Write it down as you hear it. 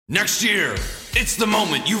Next year, it's the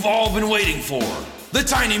moment you've all been waiting for. The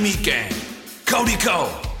Tiny Meat Gang, Cody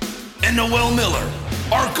Ko, and Noel Miller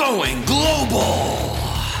are going global.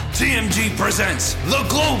 TMG presents the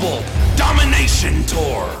Global Domination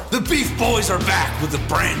Tour. The Beef Boys are back with a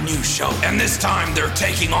brand new show, and this time they're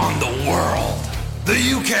taking on the world. The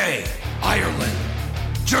UK, Ireland,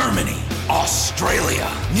 Germany,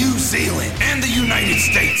 Australia, New Zealand, and the United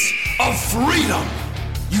States of freedom.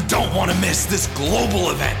 You don't want to miss this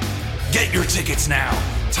global event. Get your tickets now.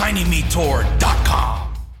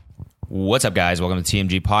 tinymeattour.com. What's up, guys? Welcome to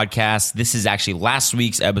TMG Podcast. This is actually last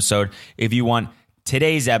week's episode. If you want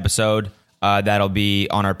today's episode, that'll be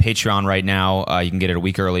on our Patreon right now. You can get it a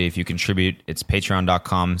week early if you contribute. It's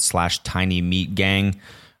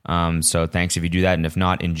patreon.com/tinymeatgang. So thanks if you do that. And if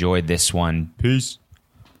not, enjoy this one. Peace.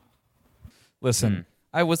 Listen,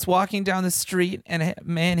 I was walking down the street and a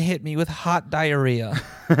man hit me with hot diarrhea.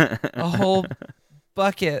 A whole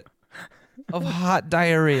bucket of hot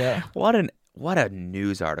diarrhea. What a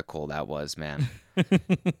news article that was, man.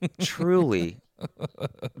 Truly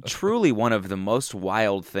one of the most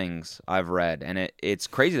wild things I've read, and it's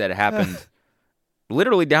crazy that it happened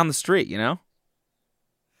literally down the street, you know?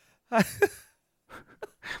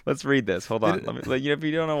 Let's read this. Hold on. If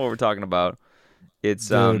you don't know what we're talking about, it's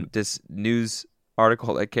this news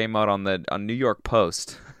article that came out on New York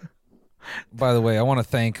Post. By the way, I want to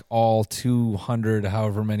thank all 200,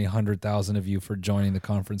 however many 100,000 of you for joining the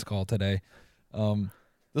conference call today.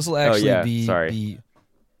 This will actually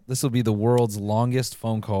this will be the world's longest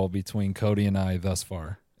phone call between Cody and I thus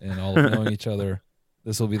far. And all of knowing each other,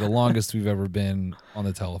 this will be the longest we've ever been on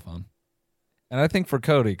the telephone. And I think for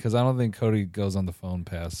Cody, because I don't think Cody goes on the phone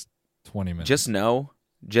past 20 minutes. Just know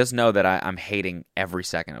that I'm hating every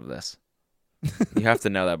second of this. You have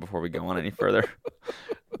to know that before we go on any further.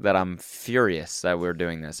 That I'm furious that we're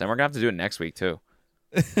doing this. And we're going to have to do it next week, too.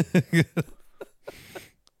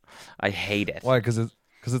 I hate it. Why? Because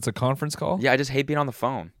it's a conference call? Yeah, I just hate being on the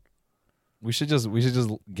phone. We should just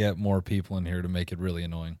get more people in here to make it really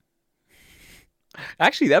annoying.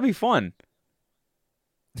 Actually, that'd be fun.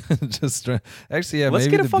 Let's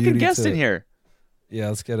get a fucking guest in here. Yeah,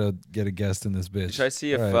 let's get a guest in this bitch. Should I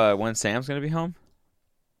see if when Sam's going to be home?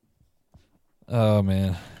 Oh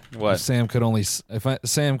man. What? If Sam could only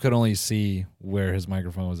see where his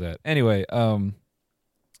microphone was at. Anyway,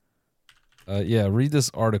 read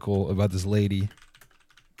this article about this lady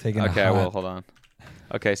taking Okay, I will. Hold on.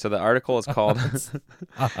 Okay, so the article is called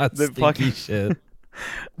the fucking shit.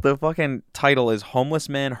 The fucking title is "Homeless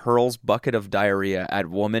Man Hurls Bucket of Diarrhea at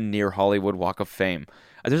Woman Near Hollywood Walk of Fame."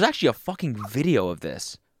 There's actually a fucking video of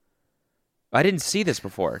this. I didn't see this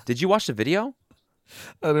before. Did you watch the video?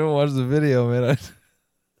 I didn't watch the video, man.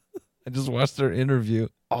 I just watched their interview.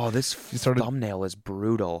 Oh, this thumbnail is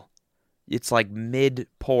brutal. It's like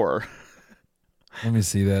mid-pour. Let me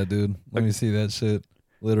see that, dude. Let me see that shit.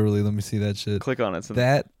 Literally, let me see that shit. Click on it.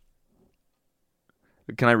 That.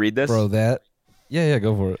 Can I read this? Bro, that. Yeah,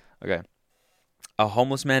 go for it. Okay. A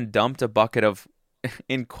homeless man dumped a bucket of,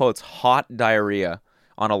 in quotes, hot diarrhea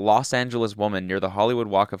on a Los Angeles woman near the Hollywood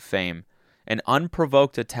Walk of Fame. An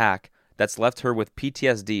unprovoked attack that's left her with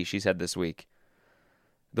PTSD, she said this week.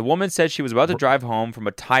 The woman said she was about to drive home from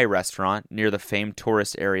a Thai restaurant near the famed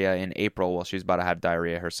tourist area in April while she was about to have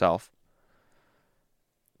diarrhea herself,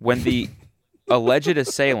 when the alleged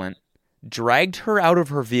assailant dragged her out of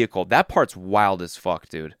her vehicle. That part's wild as fuck,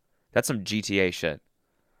 dude. That's some GTA shit.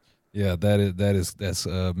 Yeah, that's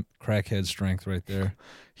crackhead strength right there.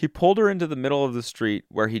 He pulled her into the middle of the street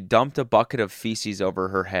where he dumped a bucket of feces over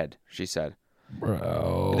her head, she said.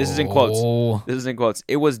 Bro. This is in quotes.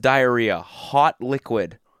 It was diarrhea, hot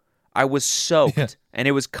liquid. I was soaked, and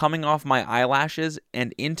it was coming off my eyelashes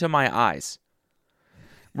and into my eyes.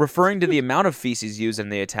 Referring to the amount of feces used in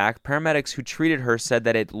the attack, paramedics who treated her said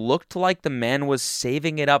that it looked like the man was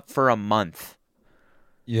saving it up for a month.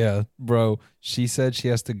 Yeah, bro. She said she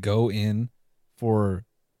has to go in for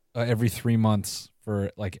every 3 months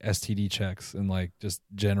for like STD checks and like just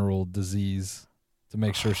general disease to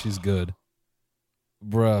make sure she's good.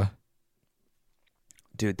 Bruh.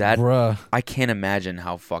 Dude, I can't imagine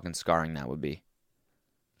how fucking scarring that would be.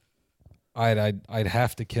 I'd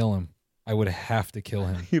have to kill him. I would have to kill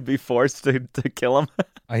him. You'd be forced to kill him?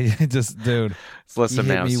 Dude. So listen,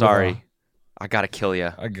 man, I'm sorry. I gotta kill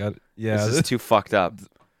you. Yeah. This is too fucked up.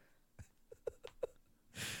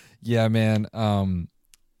 Yeah, man.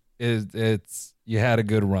 It's you had a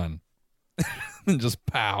good run. Just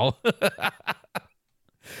pow.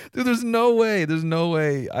 Dude, there's no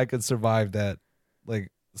way I could survive that,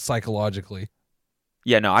 like, psychologically.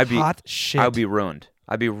 Yeah, no, I'd be hot shit. I'd be ruined.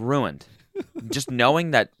 Just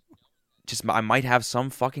knowing that I might have some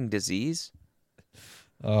fucking disease.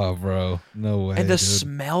 Oh, bro, no way. And the dude.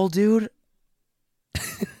 smell, dude.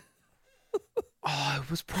 Oh, it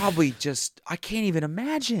was probably just, I can't even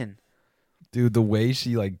imagine. Dude, the way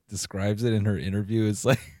she like describes it in her interview is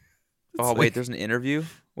like. Oh, wait, there's an interview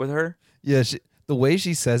with her? Yeah, the way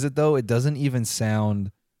she says it though, it doesn't even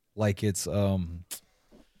sound like it's like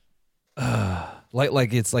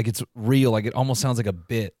it's real. Like it almost sounds like a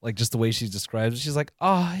bit. Like just the way she describes it. She's like,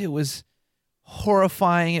 "Oh, it was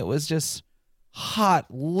horrifying. It was just hot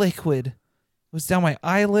liquid. It was down my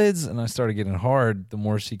eyelids." And I started getting hard the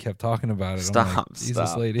more she kept talking about it. Stop, I'm like,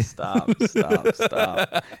 Jesus, lady. Stop.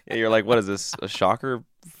 Yeah, you're like, what is this, a shocker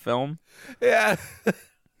film? Yeah.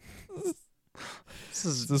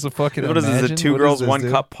 Is this a fucking What is this, a Two Girls, One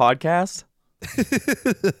Cup podcast?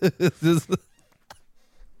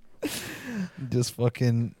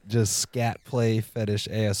 just scat play fetish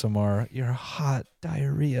ASMR. Your hot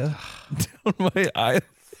diarrhea down my eye.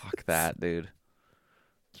 Fuck that, dude.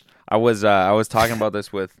 I was talking about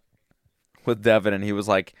this with Devin, and he was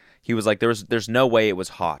like there's no way it was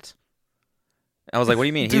hot. I was like, what do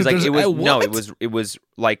you mean? He's like, it was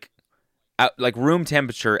like room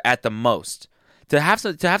temperature at the most. To have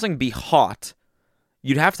something be hot,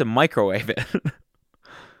 you'd have to microwave it.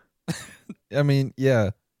 I mean, yeah.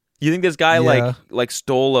 You think this guy like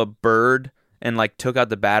stole a bird and like took out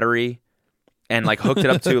the battery and like hooked it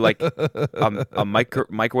up to like a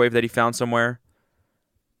microwave that he found somewhere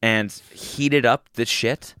and heated up the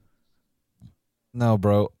shit? No,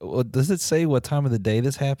 bro. Well, does it say what time of the day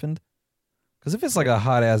this happened? Because if it's like a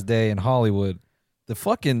hot ass day in Hollywood,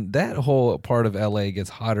 that whole part of LA gets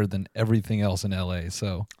hotter than everything else in LA.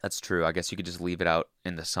 So that's true. I guess you could just leave it out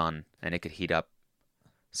in the sun and it could heat up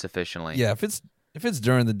sufficiently. Yeah, if it's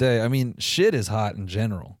during the day, I mean, shit is hot in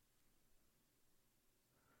general.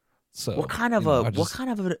 So what kind of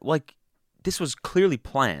like, this was clearly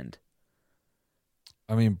planned.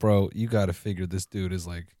 I mean, bro, you got to figure this dude is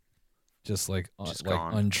like just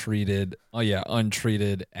untreated. Oh yeah,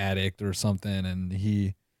 untreated addict or something, and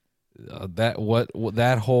he.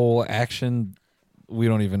 That whole action, we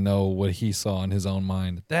don't even know what he saw in his own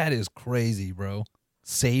mind. That is crazy, bro.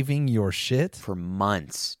 Saving your shit for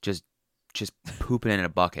months, just pooping in a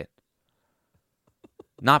bucket.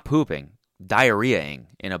 Not pooping, diarrheaing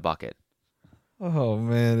in a bucket. Oh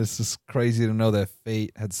man, it's just crazy to know that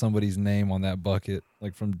fate had somebody's name on that bucket,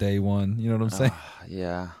 like from day one. You know what I'm saying?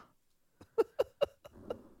 Yeah.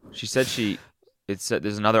 She said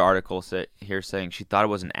there's another article here saying she thought it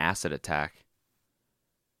was an acid attack.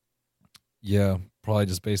 Yeah, probably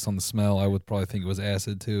just based on the smell. I would probably think it was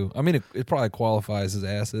acid too. I mean, it probably qualifies as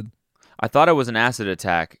acid. I thought it was an acid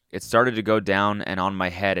attack. It started to go down and on my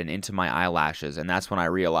head and into my eyelashes, and that's when I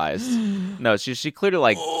realized. No, she clearly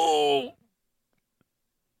like.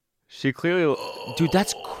 She clearly, dude,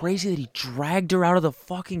 that's crazy that he dragged her out of the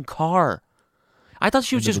fucking car. I thought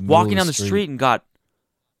she was just walking down the street and got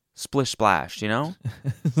splish splashed, you know?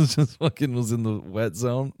 Just fucking was in the wet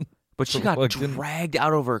zone. But she got dragged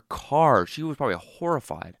out of her car. She was probably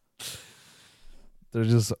horrified. They're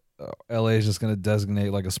just, LA is just going to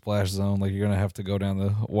designate like a splash zone. Like you're going to have to go down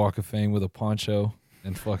the Walk of Fame with a poncho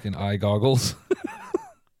and fucking eye goggles.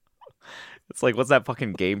 It's like, what's that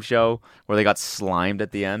fucking game show where they got slimed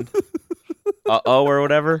at the end? Uh-oh or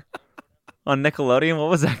whatever? On Nickelodeon? What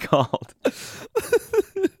was that called?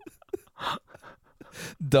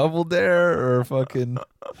 Double Dare or fucking...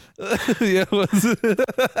 Yeah, what's it?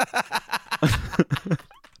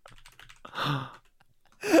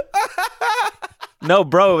 No,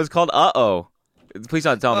 bro, it was called Uh-oh. Please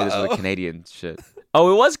don't tell me this was a Canadian shit.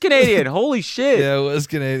 Oh, it was Canadian. Holy shit. Yeah, it was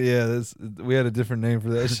Canadian. Yeah, we had a different name for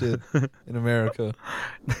that shit in America.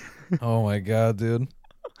 Oh my god, dude.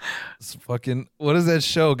 It's fucking, what is that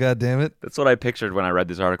show, god damn it? That's what I pictured when I read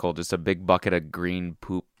this article, just a big bucket of green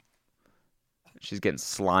poop. She's getting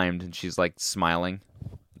slimed and she's like smiling.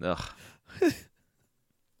 Ugh.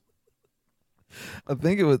 I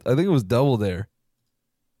think it was Double Dare.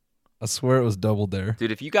 I swear it was Double Dare.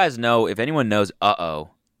 Dude, if anyone knows Uh-oh,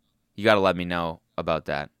 you got to let me know about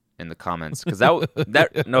that in the comments, because I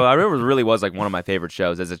remember it really was like one of my favorite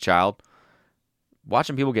shows as a child.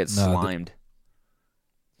 Watching people get slimed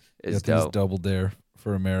is dope. It's Double Dare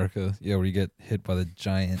for America. Yeah, where you get hit by the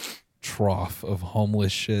giant trough of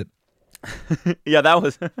homeless shit. Yeah, that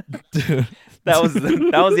was dude. that was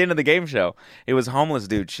the end of the game show. It was homeless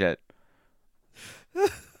dude shit.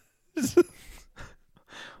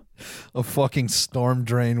 A fucking storm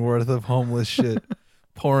drain worth of homeless shit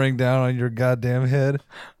pouring down on your goddamn head.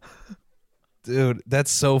 Dude,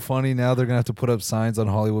 that's so funny. Now they're going to have to put up signs on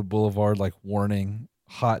Hollywood Boulevard like warning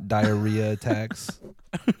hot diarrhea attacks.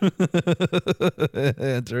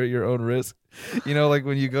 Enter at your own risk. You know, like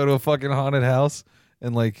when you go to a fucking haunted house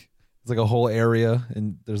and like it's like a whole area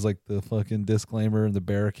and there's like the fucking disclaimer and the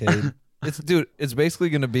barricade. It's basically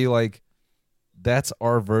gonna be like that's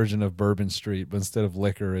our version of Bourbon Street, but instead of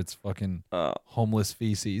liquor, it's fucking homeless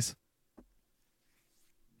feces.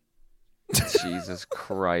 Jesus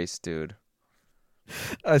Christ, dude.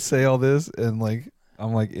 I say all this and like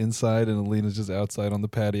I'm like inside and Alina's just outside on the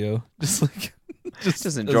patio, just like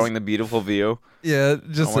just enjoying the beautiful view. Yeah,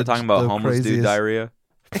 just we're talking about homeless dude diarrhea.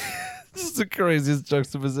 This is the craziest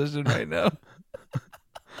juxtaposition right now.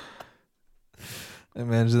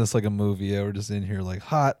 Imagine this like a movie. Yeah, we're just in here like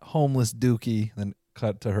hot homeless dookie, then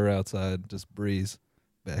cut to her outside, just breeze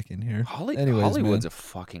back in here. Hollywood's a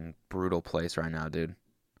fucking brutal place right now, dude.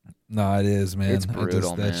 No, it is, man. It's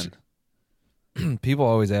brutal, man. People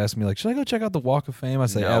always ask me like, should I go check out the Walk of Fame? I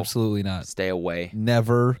say, absolutely not. Stay away.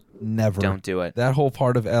 Never. Don't do it. That whole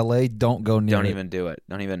part of LA, don't go near it. Don't even do it.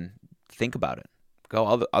 Don't even think about it. Go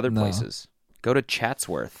other places. Go to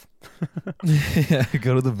Chatsworth. Yeah,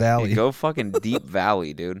 go to the valley. Go fucking Deep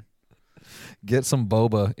Valley, dude. Get some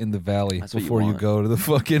boba in the valley That's before you go to the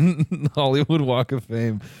fucking Hollywood Walk of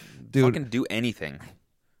Fame. Dude, fucking do anything.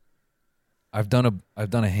 I've done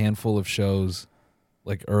a handful of shows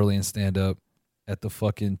like early in stand up at the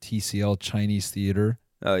fucking TCL Chinese Theater.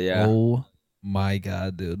 Oh yeah. Oh my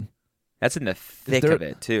god, dude. That's in the thick of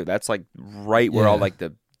it too. That's like right where all like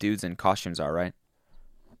the dudes in costumes are, right?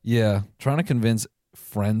 Yeah, trying to convince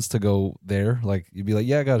friends to go there. Like you'd be like,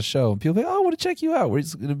 "Yeah, I got a show," and people be like, "Oh, I want to check you out.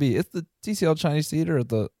 Where's it gonna be?" It's the TCL Chinese Theater at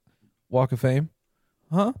the Walk of Fame.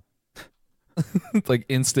 Huh? It's like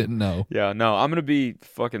instant no. Yeah, no. I'm gonna be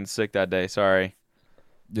fucking sick that day. Sorry.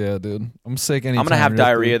 Yeah, dude. I'm sick anytime. I'm gonna have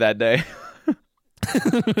diarrhea that day.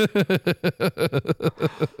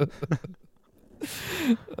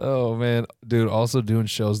 Oh man, dude. Also doing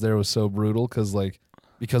shows there was so brutal because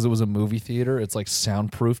it was a movie theater, it's like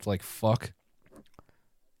soundproofed like fuck.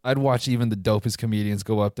 I'd watch even the dopest comedians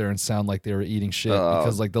go up there and sound like they were eating shit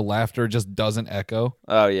because like the laughter just doesn't echo.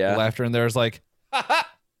 Oh yeah, the laughter in there is like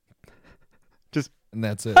just and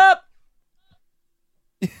that's it.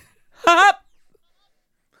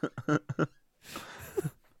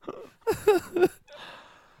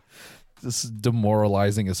 This is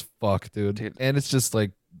demoralizing as fuck, dude. And it's just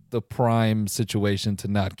like the prime situation to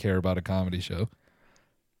not care about a comedy show.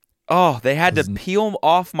 Oh, they had to peel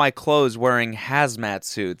off my clothes wearing hazmat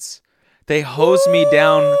suits. They hosed me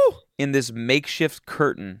down in this makeshift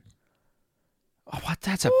curtain. Oh, what?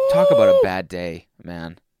 Talk about a bad day,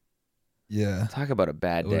 man. Yeah. Talk about a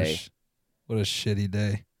bad day. What a shitty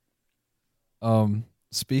day.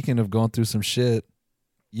 Speaking of going through some shit,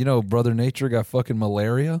 you know, Brother Nature got fucking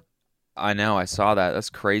malaria. I know. I saw that. That's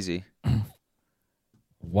crazy.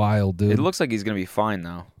 Wild, dude. It looks like he's gonna be fine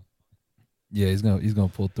though. Yeah, he's gonna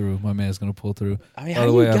pull through. My man's gonna pull through. I mean, how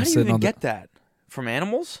do you even get that from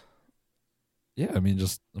animals? Yeah, I mean,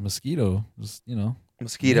 just a mosquito. Just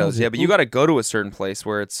mosquitoes. Yeah, but you got to go to a certain place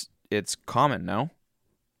where it's common, no?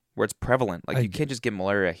 Where it's prevalent. Like you can't just get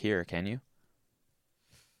malaria here, can you?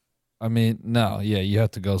 I mean, no. Yeah, you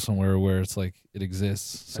have to go somewhere where it's like it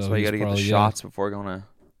exists. That's why you got to get the shots before going to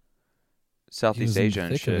Southeast Asia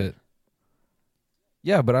and shit.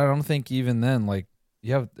 Yeah, but I don't think even then, like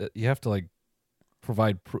you have to like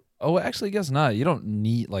provide. Actually, I guess not. You don't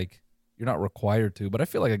need you're not required to. But I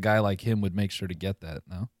feel like a guy like him would make sure to get that.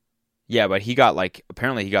 No. Yeah, but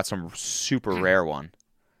apparently he got some super rare one.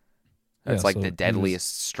 That's the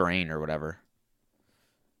deadliest strain or whatever.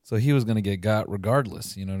 So he was gonna get got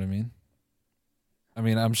regardless. You know what I mean? I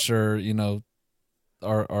mean, I'm sure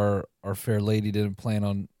our fair lady didn't plan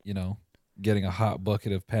on getting a hot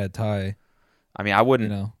bucket of pad thai. I mean, I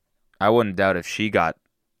wouldn't doubt if she got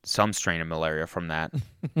some strain of malaria from that.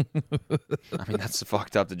 I mean, that's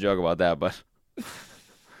fucked up to joke about that, but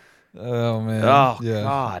oh man, oh yeah.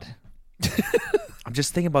 God, I'm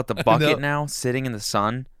just thinking about the bucket now, sitting in the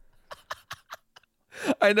sun.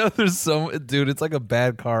 I know there's dude. It's like a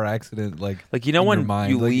bad car accident. Like you know when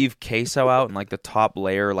you leave queso out and like the top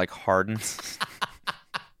layer like hardens.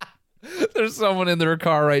 There's someone in their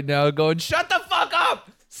car right now going, "Shut the fuck up!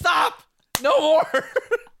 Stop! No more!"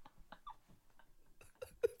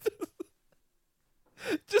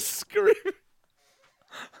 Just scream.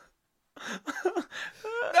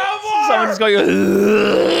 No more! Someone's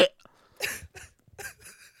going.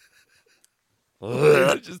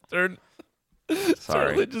 Just turned.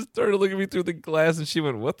 Sorry. Charlie just started looking at me through the glass, and she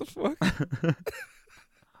went, "What the fuck?"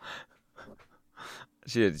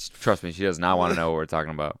 Trust me, she does not want to know what we're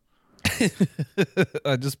talking about.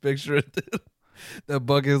 I just picture it. That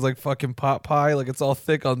bucket is like fucking pot pie, like it's all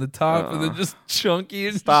thick on the top and then just chunky.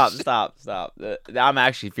 And Stop. I'm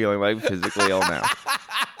actually feeling like physically ill now.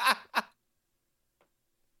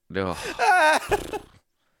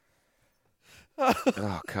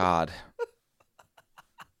 Oh God.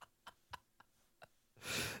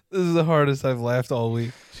 This is the hardest I've laughed all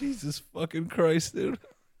week. Jesus fucking Christ, dude.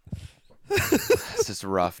 This is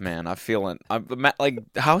rough, man. I'm like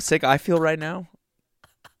how sick I feel right now.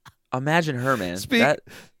 Imagine her, man. Speaking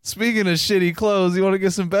of shitty clothes, you want to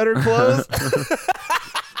get some better clothes?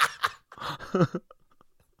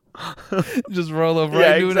 Just roll up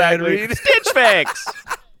right into that read. Stitch Fix.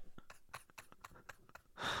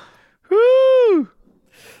 Woo!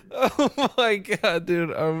 Oh my God,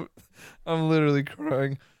 dude. I'm literally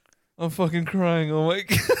crying. I'm fucking crying. Oh my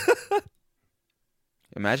God.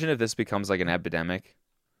 Imagine if this becomes like an epidemic.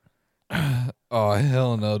 Oh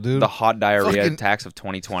hell no, dude. The hot diarrhea attacks of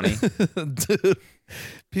 2020. Dude,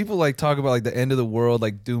 people like talk about like the end of the world,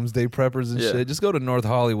 like doomsday preppers and shit. Just go to North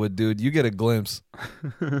Hollywood, dude. You get a glimpse.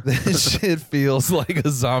 That shit feels like a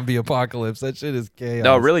zombie apocalypse. That shit is chaos.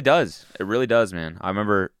 No, it really does. It really does, man. I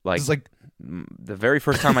remember like the very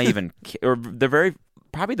first time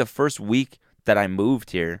probably the first week that I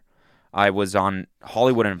moved here, I was on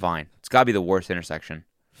Hollywood and Vine. It's got to be the worst intersection.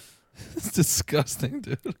 It's disgusting,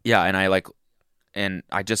 dude. Yeah, and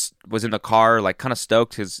I just was in the car, like kind of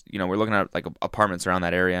stoked because we're looking at like apartments around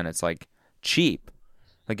that area, and it's like cheap.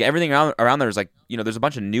 Like everything around there is like there's a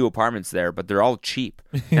bunch of new apartments there, but they're all cheap.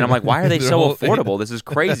 And I'm like, why are they so affordable? This is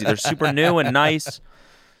crazy. They're super new and nice.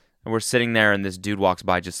 And we're sitting there, and this dude walks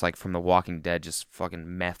by, just like from The Walking Dead, just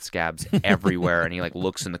fucking meth scabs everywhere. And he like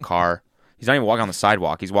looks in the car. He's not even walking on the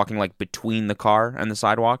sidewalk. He's walking like between the car and the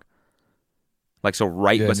sidewalk, like so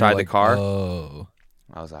right beside the car. Oh,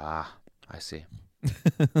 I was like, I see.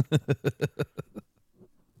 Yeah,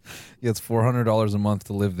 it's $400 a month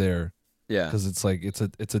to live there. Yeah, because it's like it's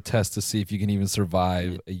a test to see if you can even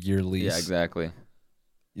survive a year lease. Yeah, exactly.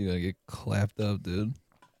 You gotta get clapped up, dude.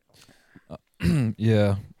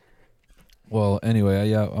 Yeah. Well, anyway,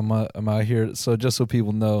 yeah, I'm out here. So just so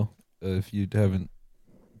people know, if you haven't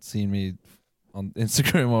seen me on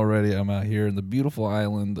Instagram already, I'm out here in the beautiful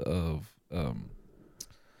island of the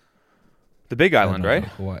Big Island, right?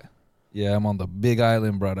 Hawaii. Yeah, I'm on the Big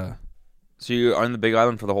Island, brother. So you are on the Big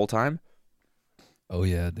Island for the whole time? Oh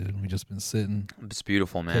yeah, dude. We just been sitting. It's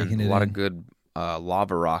beautiful, man. A lot of good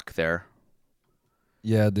lava rock there.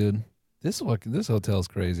 Yeah, dude. This hotel's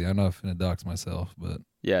crazy. I know I'm finna dox myself, but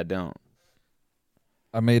yeah, don't.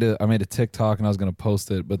 I made a TikTok and I was gonna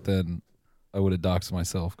post it, but then I would have doxed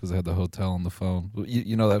myself because I had the hotel on the phone.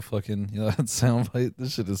 You know that fucking that soundbite.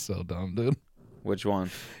 This shit is so dumb, dude. Which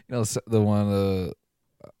one? The one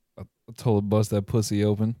I told bust that pussy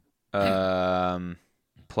open.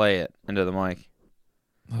 Play it into the mic.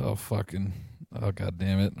 Oh god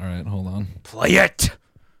damn it! All right, hold on. Play it.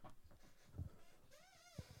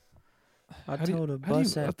 I told her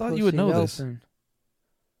bust that pussy. I thought you would know this. All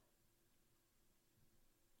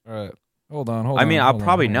right, hold on. I'll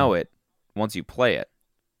probably know it once you play it.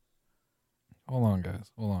 Hold on, guys.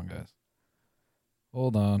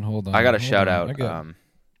 Hold on. I got to shout out. I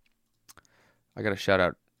got to shout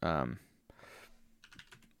out.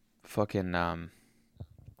 Fucking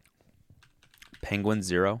Penguin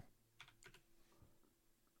Zero.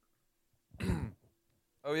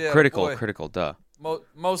 Oh yeah. Critical. Duh.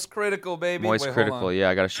 Most critical, baby. Most critical. Yeah,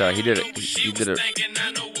 I got to shout. He did it. He did it.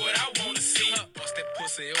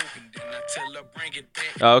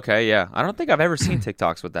 Oh, okay, yeah. I don't think I've ever seen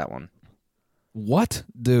TikToks with that one. What?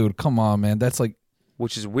 Dude, come on, man. That's like...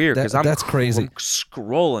 Which is weird, because that's crazy. I'm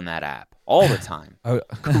scrolling that app all the time.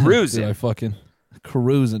 Cruising. Dude, I fucking...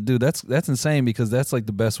 Cruising. Dude, that's insane, because that's like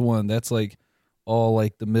the best one. That's like all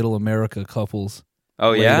like the middle America couples.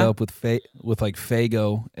 Oh, yeah? Up with like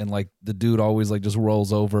Faygo, and like the dude always like just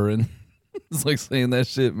rolls over and it's like saying that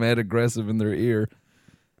shit mad aggressive in their ear.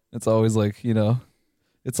 It's always like,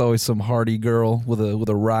 it's always some hardy girl with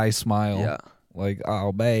a wry smile. Yeah. Like,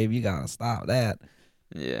 oh babe, you gotta stop that.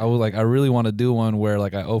 Yeah. I really want to do one where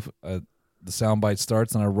like the soundbite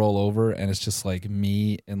starts and I roll over and it's just like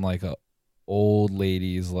me and like a old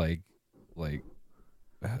lady's like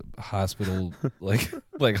hospital like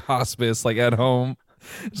hospice like at home.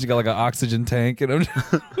 She got like an oxygen tank and I'm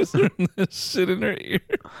just whispering this shit in her ear.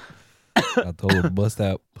 I told her bust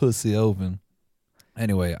that pussy open.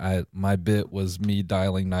 Anyway, my bit was me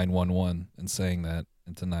dialing 911 and saying that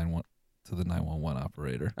to the 911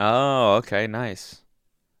 operator. Oh, okay, nice.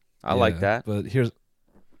 I like that. But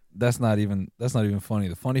that's not even funny.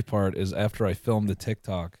 The funny part is after I filmed the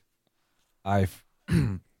TikTok, I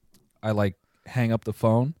like hang up the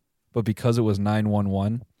phone but because it was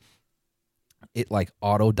 911, it like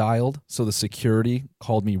auto dialed. So the security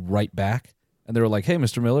called me right back, and they were like, "Hey,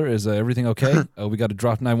 Mr. Miller, is everything okay? We got to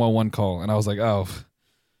drop 911 call." And I was like, "Oh,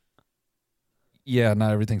 yeah,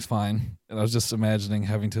 not everything's fine." And I was just imagining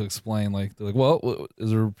having to explain, like, they're like, "Well,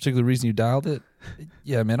 is there a particular reason you dialed it?"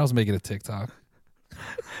 Yeah, man, I was making a TikTok.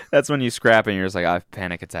 That's when you scrap and you're just like, I have a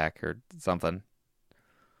panic attack or something.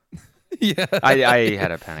 Yeah, I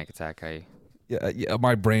had a panic attack. Yeah,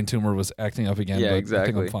 my brain tumor was acting up again. Yeah, but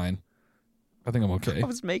exactly. I think I'm fine. I think I'm okay. I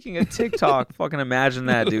was making a TikTok. Fucking imagine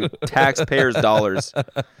that, dude. Taxpayers' dollars.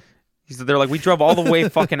 They're like, we drove all the way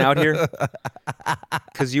fucking out here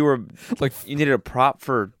because you needed a prop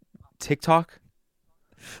for TikTok.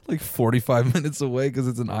 Like 45 minutes away because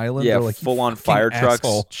it's an island. Yeah, like, full on fire trucks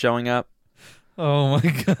showing up. Oh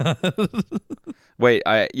my god. Wait,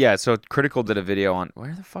 so Critical did a video on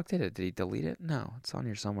where the fuck did it? Did he delete it? No, it's on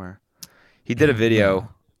here somewhere. He did a video. No.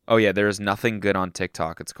 Oh yeah, there is nothing good on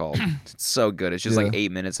TikTok. It's called. It's so good. It's just like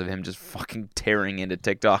 8 minutes of him just fucking tearing into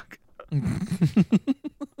TikTok.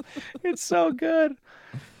 It's so good.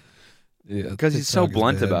 Yeah, because he's so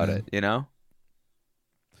blunt about it, you know.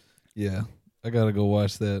 Yeah, I gotta go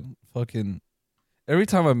watch that. Fucking every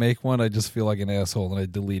time I make one, I just feel like an asshole, and I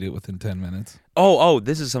delete it within 10 minutes. Oh,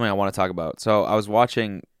 this is something I want to talk about. So I was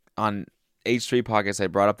watching on H3 Podcast. I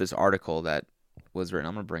brought up this article that was written.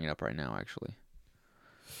 I'm gonna bring it up right now, actually.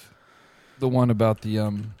 The one about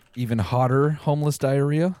the even hotter homeless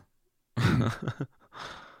diarrhea.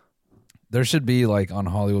 There should be like on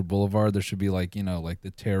Hollywood Boulevard. There should be like like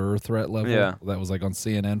the terror threat level. Yeah, that was like on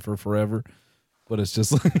CNN for forever. But it's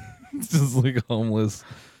just like homeless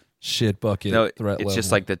shit bucket threat level. It's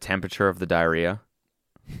just like the temperature of the diarrhea.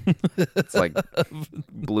 It's like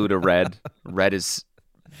blue to red. Red is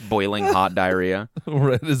boiling hot diarrhea.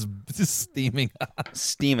 Red is just steaming hot.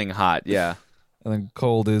 Steaming hot, yeah. And then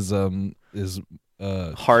cold is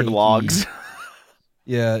hard logs.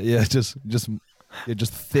 Yeah, just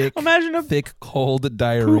thick. Imagine a thick cold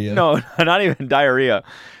diarrhea. No, not even diarrhea.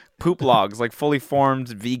 Poop logs, like fully formed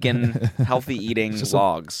vegan healthy eating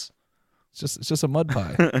logs. It's just a mud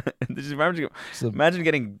pie. Imagine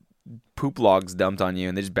getting poop logs dumped on you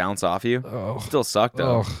and they just bounce off you. Oh, still suck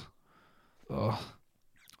though. Oh.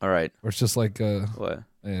 All right. Or it's just like what?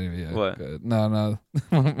 Anyway, yeah, what? No.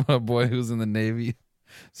 My boy who's in the Navy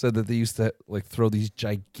said that they used to like throw these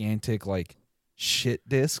gigantic like shit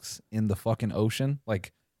discs in the fucking ocean.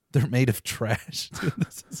 Like they're made of trash. Dude,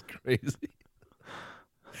 this is crazy.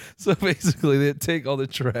 So basically they'd take all the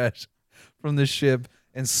trash from the ship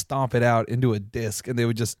and stomp it out into a disc, and they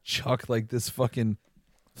would just chuck like this fucking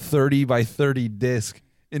 30 by 30 disc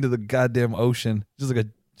into the goddamn ocean.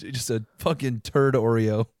 Just a fucking turd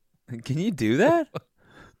Oreo. Can you do that?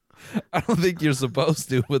 I don't think you're supposed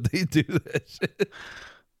to, but they do that shit.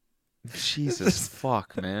 Jesus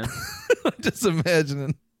fuck, man. I'm just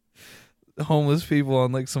imagining homeless people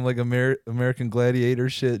on like some like American Gladiator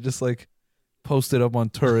shit, just like posted up on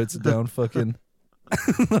turrets down fucking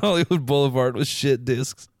Hollywood Boulevard with shit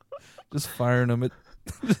discs, just firing them at,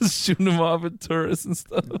 just shooting them off at tourists and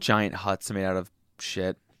stuff. Giant huts made out of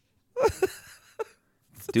shit.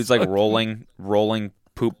 Dude's like rolling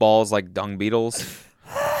poop balls like dung beetles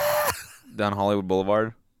down Hollywood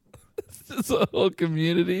Boulevard. It's a whole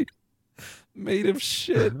community made of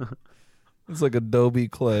shit. It's like Adobe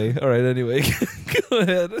clay. All right, anyway, go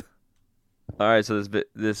ahead. All right, so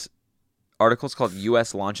this article is called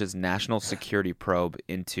U.S. Launches National Security Probe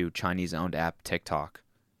into Chinese-Owned App TikTok.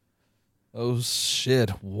 Oh, shit.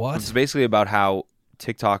 What? It's basically about how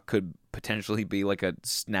TikTok could potentially be like a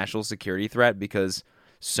national security threat because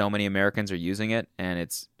so many Americans are using it, and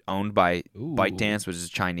it's owned by ByteDance, which is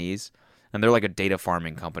Chinese, and they're like a data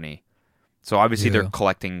farming company. So obviously they're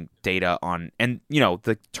collecting data on, and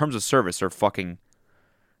the terms of service are fucking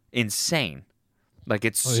insane. Like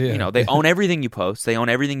it's, they own everything you post. They own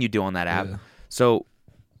everything you do on that app. Yeah. So,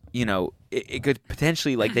 it could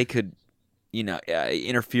potentially, like, they could,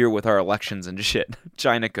 interfere with our elections and shit.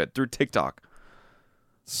 China could through TikTok.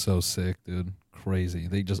 So sick, dude. Crazy.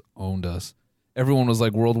 They just owned us. Everyone was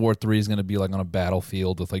like, World War III is going to be like on a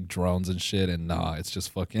battlefield with like drones and shit. And nah, it's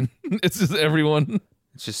just fucking, it's just everyone.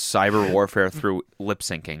 It's just cyber warfare through lip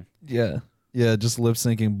syncing. Yeah. Yeah, just lip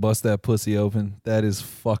syncing, bust that pussy open. That is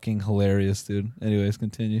fucking hilarious, dude. Anyways,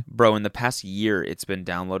 continue. Bro, in the past year, it's been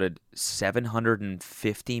downloaded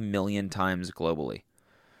 750 million times globally.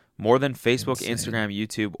 More than Facebook, insane. Instagram,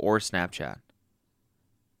 YouTube, or Snapchat.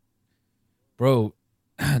 Bro,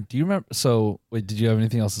 do you remember? So, wait, did you have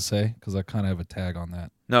anything else to say? Because I kind of have a tag on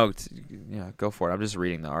that. No, go for it. I'm just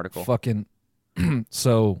reading the article. Fucking,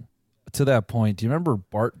 so to that point, do you remember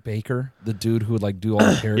Bart Baker, the dude who would like do all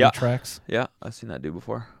the parody tracks? Yeah, I've seen that dude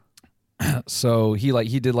before. So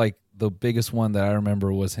he did like the biggest one that I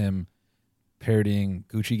remember was him parodying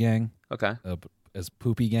Gucci Gang. Okay. As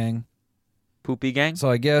Poopy Gang. Poopy Gang? So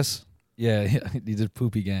I guess he did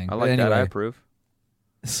Poopy Gang. I like that. I approve.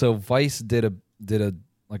 So Vice did a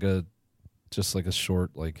just like a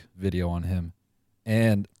short like video on him,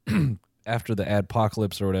 and after the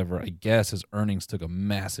adpocalypse or whatever, I guess his earnings took a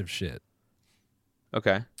massive shit.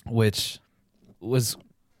 Okay. Which was,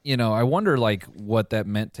 I wonder like what that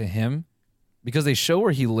meant to him, because they show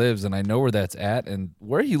where he lives and I know where that's at, and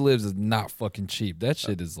where he lives is not fucking cheap. That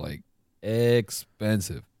shit is like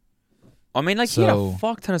expensive. I mean, like he had a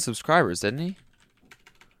fuck ton of subscribers, didn't he?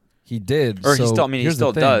 He did. Or he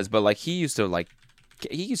still does, but like he used to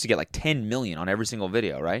get like 10 million on every single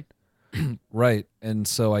video, right? Right. And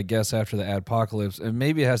so I guess after the adpocalypse, and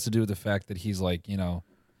maybe it has to do with the fact that he's like,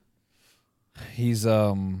 he's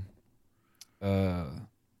doing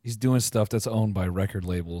stuff that's owned by record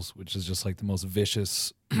labels, which is just like the most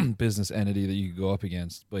vicious business entity that you could go up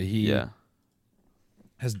against. But he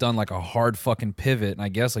has done like a hard fucking pivot, and I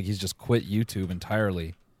guess like he's just quit YouTube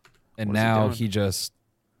entirely. And now he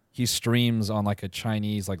streams on like a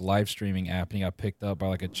Chinese like live streaming app, and he got picked up by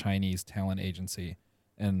like a Chinese talent agency.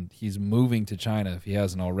 And he's moving to China if he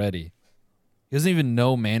hasn't already. He doesn't even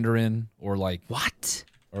know Mandarin or like what?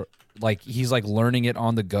 Or like he's like learning it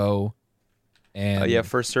on the go. And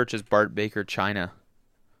first search is Bart Baker China.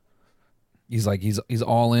 He's like he's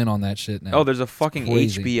all in on that shit now. Oh, there's a fucking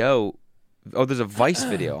HBO. Oh, there's a Vice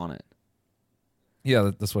video on it.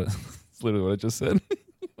 Yeah, that's literally what I just said.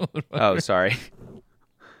 Oh, sorry.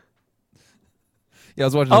 Yeah, I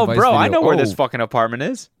was watching. Oh, bro, video. I know where this fucking apartment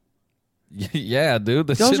is. Yeah, dude,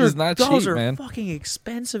 the shit is not cheap, man. Those are fucking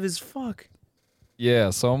expensive as fuck. Yeah,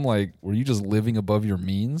 so I'm like, were you just living above your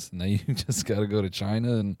means? Now you just got to go to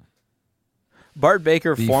China and. Bart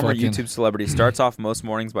Baker, former YouTube celebrity, starts off most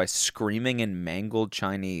mornings by screaming in mangled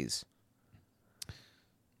Chinese.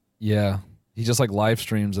 Yeah, he just like live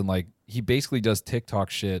streams and like he basically does TikTok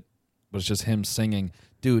shit, but it's just him singing.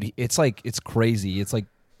 Dude, it's crazy. It's like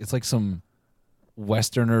some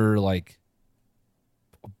Westerner like.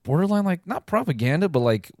 Borderline like not propaganda, but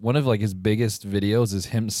like one of like his biggest videos is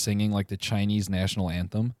him singing like the Chinese national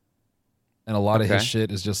anthem, and a lot of his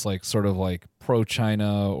shit is just like sort of like pro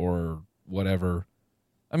China or whatever.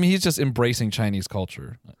 I mean, he's just embracing Chinese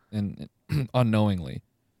culture and unknowingly.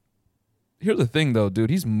 Here's the thing though,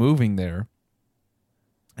 dude, he's moving there,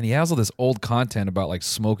 and he has all this old content about like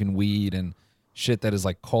smoking weed and shit that is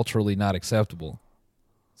like culturally not acceptable.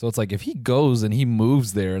 So it's like if he goes and he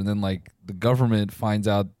moves there and then like the government finds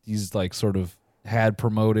out he's like sort of had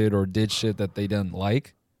promoted or did shit that they didn't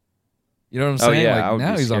like. You know what I'm saying? Like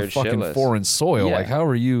now he's on fucking shitless. Foreign soil. Yeah. Like how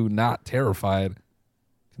are you not terrified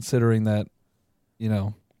considering that,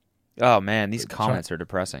 Oh man, these comments are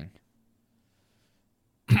depressing.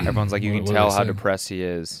 Everyone's like, you can tell how depressed he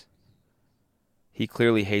is. He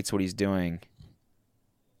clearly hates what he's doing.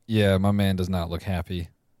 Yeah, my man does not look happy.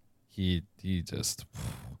 He just...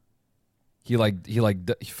 He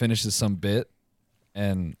finishes some bit,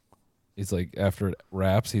 and he's like, after it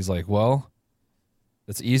wraps, he's like, well,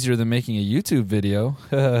 it's easier than making a YouTube video.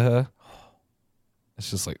 It's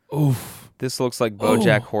just like, oof. This looks like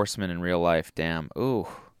BoJack Horseman in real life. Damn. Ooh.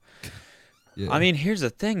 Yeah. I mean, here's the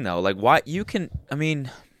thing, though. Like,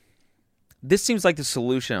 this seems like the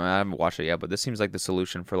solution. I haven't watched it yet, but this seems like the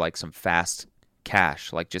solution for, like, some fast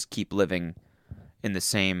cash. Like, just keep living in the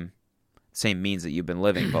same means that you've been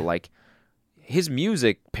living. But, like, his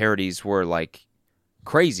music parodies were like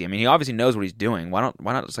crazy. I mean, he obviously knows what he's doing. Why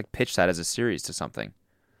not just like pitch that as a series to something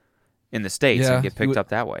in the States and get picked up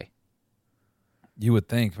that way? You would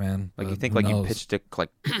think, man. Like you think like you pitched it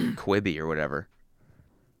like Quibi or whatever.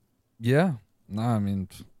 Yeah. No, I mean,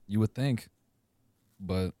 you would think.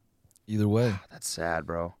 But either way. That's sad,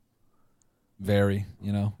 bro. Very,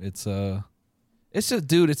 it's just,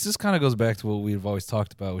 dude, it just kind of goes back to what we've always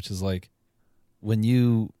talked about, which is like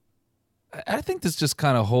I think this just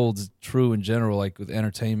kind of holds true in general, like with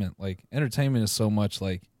entertainment. Like entertainment is so much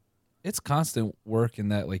like it's constant work in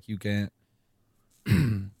that like you can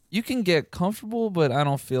get comfortable, but I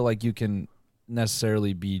don't feel like you can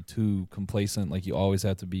necessarily be too complacent. Like you always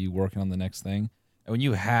have to be working on the next thing. And when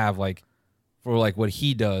you have like for like what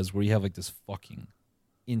he does, where you have like this fucking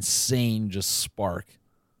insane just spark,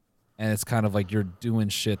 and it's kind of like you're doing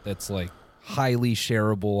shit that's like highly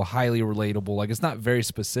shareable, highly relatable. Like it's not very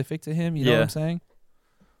specific to him, you know what I'm saying?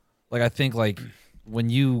 Like I think like when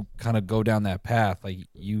you kind of go down that path, like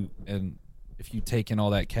you, and if you take in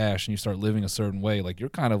all that cash and you start living a certain way, like you're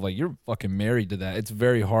kind of like you're fucking married to that. It's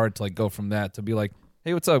very hard to like go from that to be like,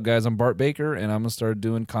 hey, what's up, guys? I'm Bart Baker, and I'm gonna start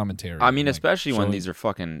doing commentary. I mean, like, especially when these are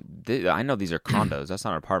fucking. I know these are condos. That's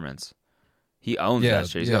not apartments. He owns that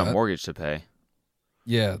shit. He's got a mortgage to pay.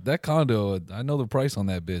 Yeah, that condo. I know the price on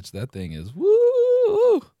that bitch. That thing is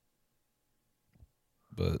woo.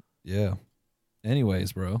 But yeah.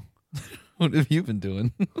 Anyways, bro, what have you been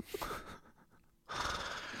doing?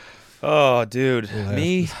 Oh, dude,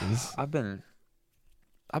 me. I've been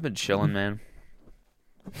chilling, man.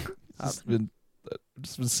 Just been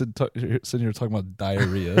sitting here talking about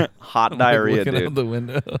diarrhea. Hot diarrhea, looking dude. Out the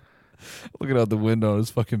window. Looking out the window, it's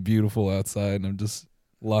fucking beautiful outside, and I'm just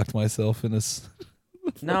locked myself in this.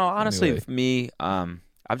 No, honestly, for me,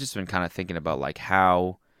 I've just been kind of thinking about like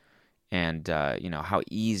how, and how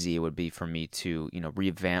easy it would be for me to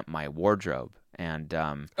revamp my wardrobe, and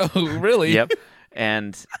oh really? Yep,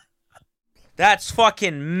 and that's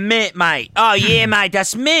fucking mint, mate. Oh yeah, mate,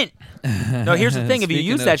 that's mint. No, here's the thing: if you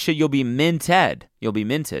use that shit, you'll be minted. You'll be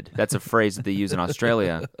minted. That's a phrase that they use in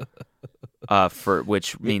Australia, for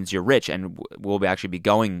which means you're rich, and we'll actually be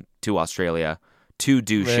going to Australia to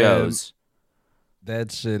do shows.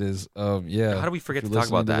 That shit is yeah. How do we forget to talk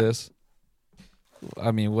about that? This,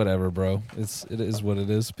 I mean, whatever, bro. It is what it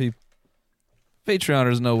is.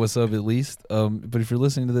 Patreoners know what's up at least. But if you're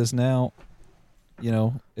listening to this now,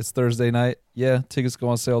 it's Thursday night. Yeah, tickets go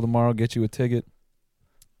on sale tomorrow. Get you a ticket.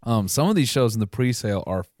 Some of these shows in the pre-sale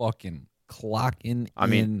are fucking clocking. I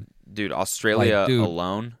mean, dude, Australia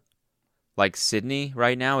alone, like Sydney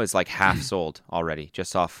right now is like half sold already,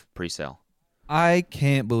 just off pre-sale. I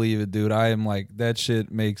can't believe it, dude. I am like, that shit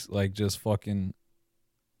makes like just fucking.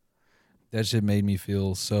 That shit made me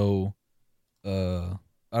feel so, I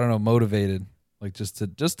don't know, motivated. Like just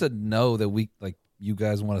to know that you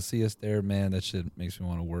guys want to see us there, man. That shit makes me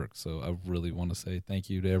want to work. So I really want to say thank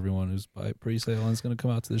you to everyone who's by pre-sale and is going to come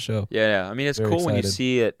out to the show. Yeah. I mean, it's very cool excited. When you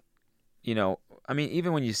see it. I mean,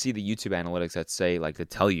 even when you see the YouTube analytics that say like to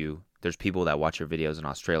tell you there's people that watch your videos in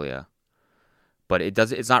Australia, but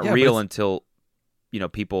it's not real until.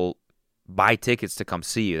 People buy tickets to come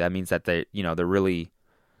see you. That means that they really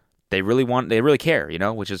care,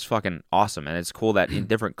 which is fucking awesome. And it's cool that in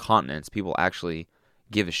different continents, people actually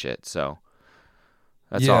give a shit. So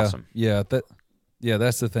that's awesome. Yeah.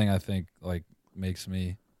 That's the thing I think like makes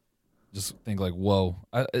me just think like, whoa.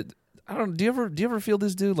 I don't. Do you ever feel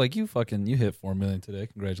this, dude? Like you hit 4 million today.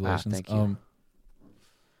 Congratulations. Thank you.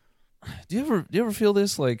 Do you ever feel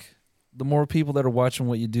this like? The more people that are watching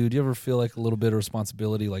what you do you ever feel like a little bit of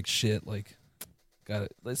responsibility, like shit, like got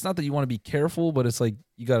it? It's not that you want to be careful, but it's like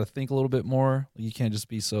you got to think a little bit more. You can't just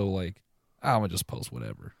be so like, I'm gonna just post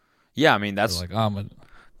whatever. Yeah, I mean that's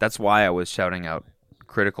that's why I was shouting out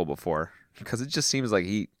Critical before, because it just seems like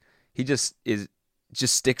he just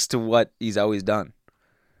sticks to what he's always done,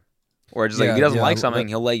 or just like if he doesn't like something,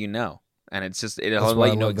 he'll let you know, and it'll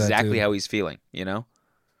let you know exactly how he's feeling,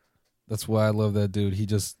 That's why I love that dude. He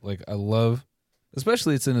just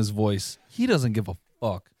especially it's in his voice. He doesn't give a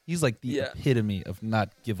fuck. He's like the epitome of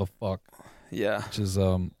not give a fuck. Yeah. Which is,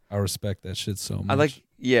 I respect that shit so much.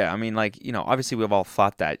 I mean, obviously we've all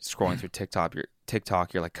thought that scrolling through TikTok,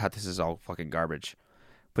 you're like, God, this is all fucking garbage.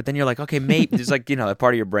 But then you're like, okay, maybe there's like, that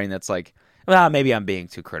part of your brain that's like, well, maybe I'm being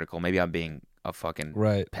too critical. Maybe I'm being a fucking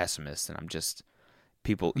pessimist. And I'm just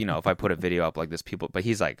people, if I put a video up like this, but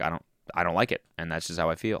he's like, I don't like it. And that's just how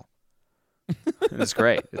I feel. It's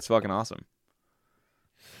great. It's fucking awesome.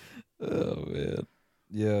 Oh man,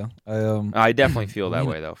 yeah. I definitely feel that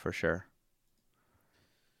way though, for sure.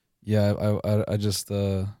 Yeah, I just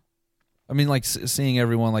I mean, like seeing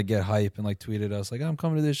everyone like get hype and like tweet at us like, I'm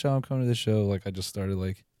coming to this show. Like I just started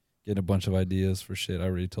like getting a bunch of ideas for shit. I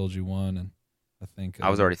already told you one, and I think I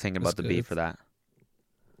was already thinking about the beat for that.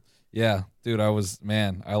 Yeah, dude. I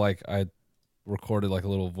recorded like a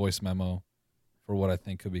little voice memo for what I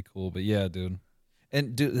think could be cool. But yeah, dude.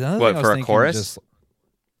 And dude, the other thing I was thinking, chorus?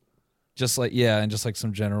 Just like and just like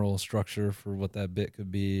some general structure for what that bit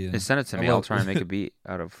could be. And send it to me. I'll try and make a beat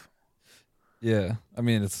out of. Yeah, I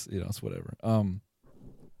mean it's it's whatever.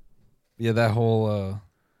 Yeah, that whole.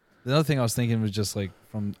 The other thing I was thinking was just like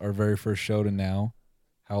from our very first show to now,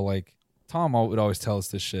 how like Tom would always tell us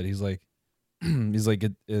this shit. He's like,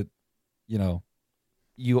 it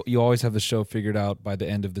You always have the show figured out by the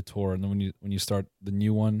end of the tour, and then when you start the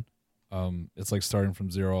new one, it's like starting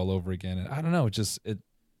from zero all over again. And I don't know,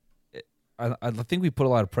 I think we put a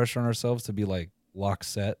lot of pressure on ourselves to be like lock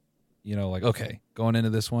set, like okay, going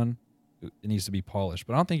into this one, it needs to be polished.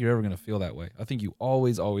 But I don't think you're ever gonna feel that way. I think you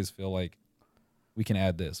always feel like we can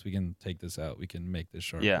add this, we can take this out, we can make this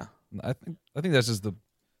sharper. Yeah, I think that's just the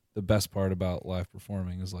the best part about live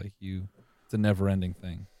performing is like it's a never ending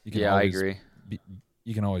thing. I agree.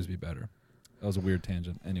 You can always be better. That was a weird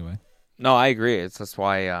tangent. Anyway. No, I agree. That's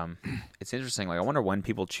why it's interesting. Like, I wonder when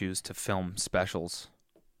people choose to film specials.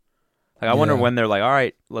 Like, I wonder when they're like, all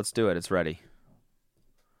right, let's do it. It's ready.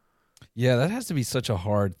 Yeah, that has to be such a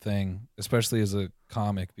hard thing, especially as a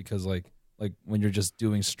comic, because like when you're just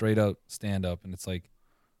doing straight up stand up and it's like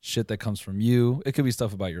shit that comes from you. It could be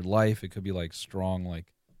stuff about your life. It could be like strong like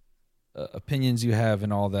opinions you have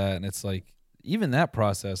and all that. And it's like even that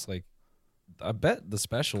process, like I bet the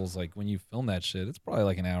specials, like when you film that shit, it's probably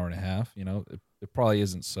like an hour and a half. You know, it probably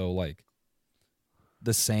isn't so like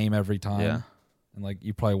the same every time. Yeah. And like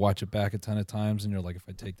you probably watch it back a ton of times, and you're like, if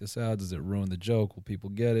I take this out, does it ruin the joke? Will people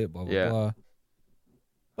get it? Blah blah blah.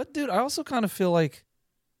 But dude, I also kind of feel like,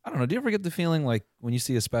 I don't know. Do you ever get the feeling like when you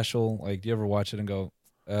see a special, like do you ever watch it and go,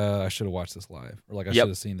 I should have watched this live, or like I should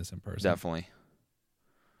have seen this in person? Definitely.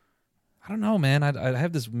 I don't know, man. I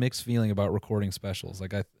have this mixed feeling about recording specials.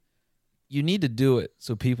 Like you need to do it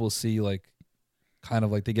so people see like kind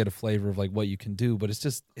of like they get a flavor of like what you can do, but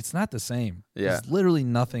it's not the same. Yeah. There's literally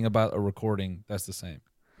nothing about a recording that's the same.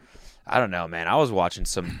 I don't know, man. I was watching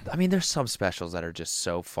there's some specials that are just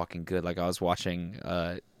so fucking good. Like I was watching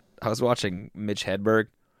Mitch Hedberg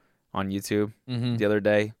on YouTube the other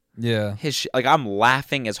day. Yeah. Like I'm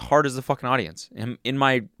laughing as hard as the fucking audience in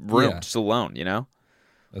my room just alone, you know?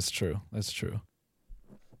 That's true.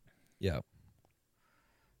 Yeah.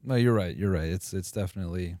 No, you're right. It's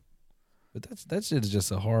definitely, but that shit is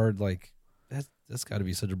just a hard, like, that's got to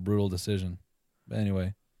be such a brutal decision. But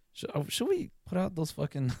anyway, should we put out those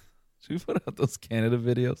fucking, should we put out those Canada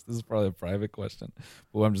videos? This is probably a private question,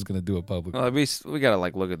 but I'm just going to do it publicly. Well, we got to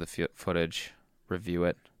like look at the footage, review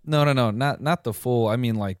it. No, not the full. I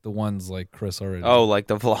mean like the ones like Chris already. Oh, like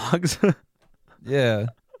the vlogs? Yeah.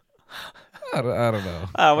 I don't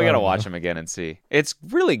know. We got to watch them again and see. It's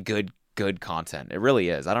really good content. It really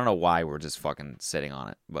is. I don't know why we're just fucking sitting on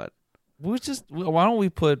it, but why don't we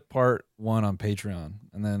put part 1 on Patreon,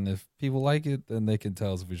 and then if people like it, then they can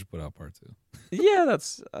tell us if we should put out part 2. Yeah,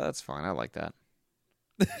 that's fine. I like that.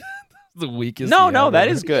 The weakest. No, that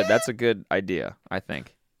is good. That's a good idea, I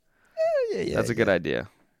think. Yeah. That's a good idea.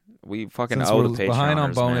 We fucking Since owe we're the Patreoners, behind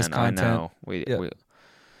on bonus man. content. I know.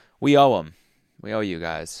 We owe them. We owe you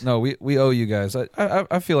guys. No, we owe you guys.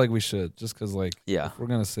 I feel like we should, just because like if we're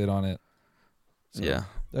gonna sit on it. So yeah,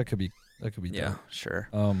 that could be yeah, dope. sure.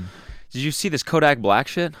 Did you see this Kodak Black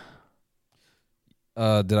shit?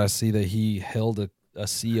 Did I see that he held a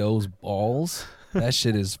CO's balls? That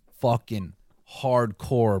shit is fucking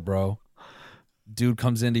hardcore, bro. Dude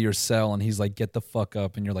comes into your cell and he's like, "Get the fuck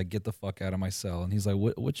up," and you're like, "Get the fuck out of my cell," and he's like,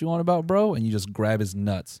 "What you on about, bro?" And you just grab his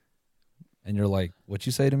nuts. And you're like, "What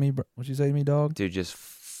you say to me, bro? What you say to me, dog?" Dude, just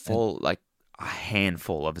like a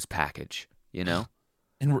handful of his package, you know?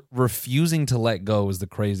 And refusing to let go is the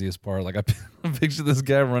craziest part. Like, I picture this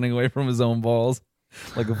guy running away from his own balls,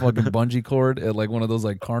 like a fucking bungee cord at like one of those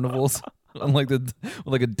like carnivals. And like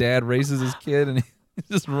a dad races his kid and he's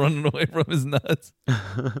just running away from his nuts. He's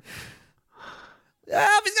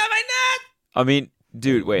got my nut! I mean,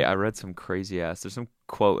 dude, wait, I read some crazy ass. There's some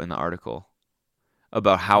quote in the article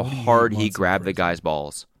about how hard he grabbed the guy's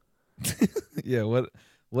balls. Yeah,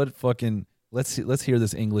 what fucking let's hear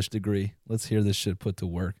this English degree. Let's hear this shit put to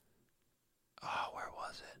work. Oh, where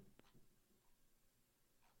was it?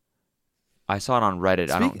 I saw it on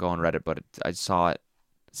Reddit. I don't go on Reddit, but I saw it.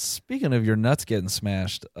 Speaking of your nuts getting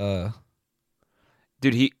smashed,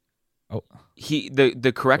 dude,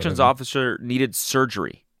 the corrections officer needed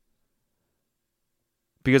surgery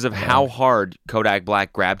because of how hard Kodak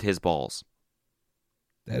Black grabbed his balls.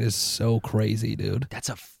 That is so crazy, dude. That's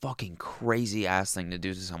a fucking crazy ass thing to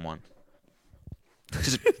do to someone.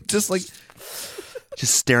 Just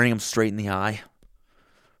staring him straight in the eye.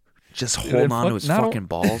 Just holding on to his fucking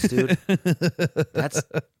balls, dude. That's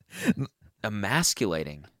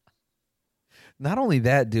emasculating. Not only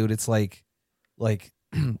that, dude, it's like,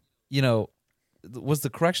 you know, was the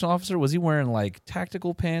correctional officer, was he wearing like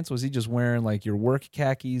tactical pants? Was he just wearing like your work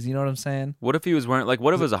khakis? You know what I'm saying? What if he was wearing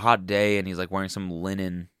what if it was a hot day and he's like wearing some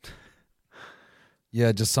linen?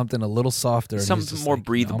 Yeah, just something a little softer. Something more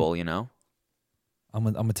breathable, you know? I'm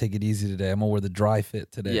gonna take it easy today. I'm gonna wear the dry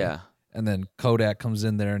fit today. Yeah. And then Kodak comes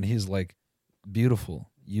in there and he's like, "Beautiful.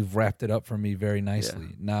 You've wrapped it up for me very nicely.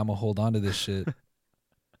 Yeah. Now I'm gonna hold on to this shit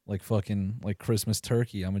like Christmas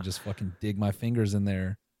turkey. I'm gonna just fucking dig my fingers in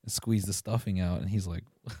there and squeeze the stuffing out." And he's like,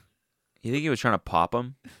 "You think he was trying to pop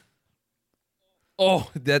him?" Oh,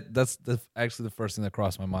 that's actually the first thing that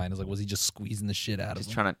crossed my mind. Is like, was he just squeezing the shit out of him?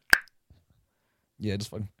 Just trying to. Yeah,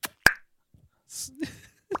 just fucking.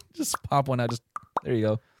 Just pop one out. Just there you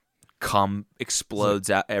go. cum explodes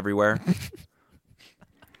out everywhere.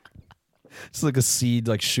 It's like a seed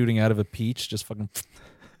like shooting out of a peach, just fucking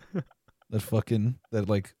that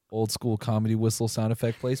like old school comedy whistle sound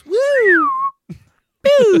effect plays. Woo!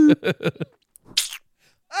 Boo!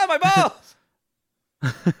 Ah, my balls!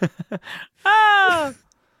 Ah!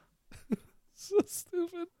 So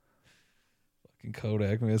stupid. Fucking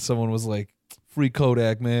Kodak, man. Someone was like, "Free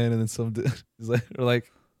Kodak, man," and then some says something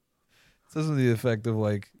to the effect of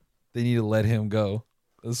like, they need to let him go.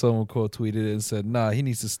 And someone quote tweeted it and said, "Nah, he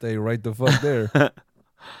needs to stay right the fuck there."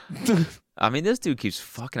 I mean, this dude keeps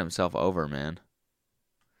fucking himself over, man.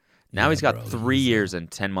 Now he's got 3 years and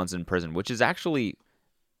 10 months in prison, which is actually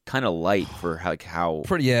kind of light for like how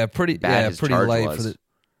pretty bad his pretty charge light was. for the.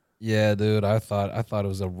 Yeah, dude, I thought it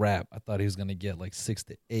was a wrap. I thought he was gonna get like 6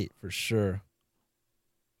 to 8 for sure.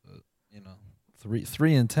 But,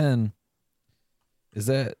 3 and 10. Is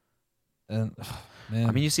that? And man,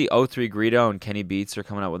 I mean, you see, O3 Greedo and Kenny Beats are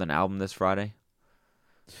coming out with an album this Friday.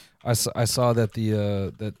 I saw that the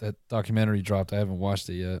that documentary dropped. I haven't watched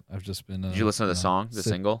it yet. I've just been. Did you listen to the song, the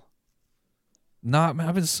single? Nah, man,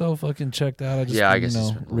 I've been so fucking checked out. I just I guess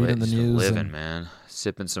he's reading the news, living, man,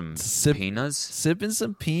 sipping some peanuts, sipping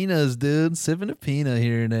some peanuts, dude, sipping a peanut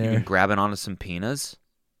here and there. You been grabbing onto some peanuts.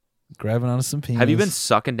 Have you been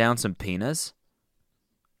sucking down some peanuts?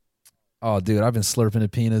 Oh, dude, I've been slurping a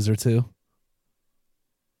peanuts or two.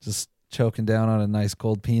 Just choking down on a nice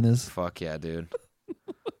cold peanuts. Fuck yeah, dude.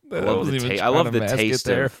 I love the taste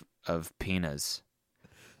of peanuts.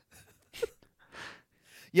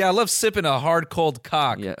 Yeah, I love sipping a hard cold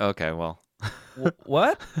cock. Yeah, okay, well.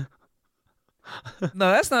 What? No,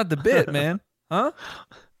 that's not the bit, man. Huh?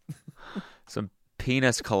 Some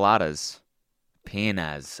penis coladas.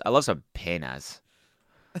 Penas. I love some penas.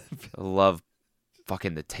 I love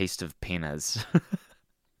fucking the taste of penas.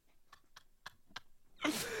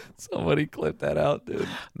 Somebody clip that out, dude.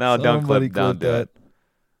 No, don't clip that.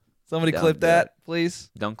 Somebody clip that, please.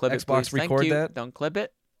 Don't clip it, Xbox please. record that. Don't clip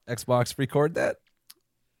it. Xbox record that.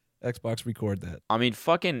 Xbox record that. I mean,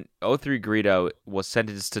 fucking O3 Greedo was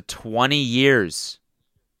sentenced to 20 years.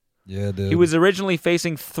 Yeah, dude. He was originally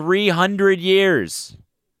facing 300 years.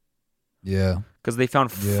 Yeah. Because they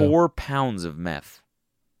found 4 pounds of meth.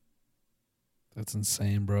 That's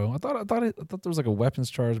insane, bro. I thought there was like a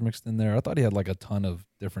weapons charge mixed in there. I thought he had like a ton of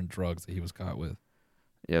different drugs that he was caught with.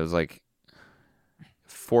 Yeah, it was like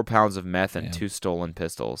 4 pounds of meth and 2 stolen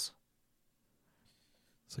pistols.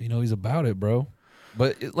 So he's about it, bro.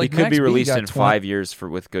 But he could be released in 5 years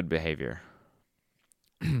with good behavior.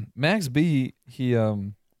 Max B, he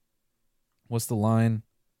what's the line?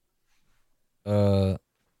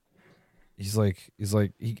 He's like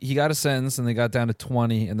he got a sentence and they got down to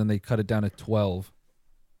 20 and then they cut it down to 12.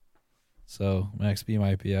 So Max B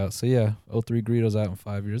might be out. So yeah, O3 Greedo's out in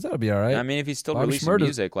 5 years. That'll be all right. I mean, if he's still releasing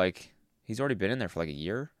music, like he's already been in there for like a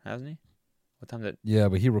year, hasn't he? What time did? Yeah,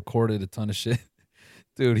 but he recorded a ton of shit.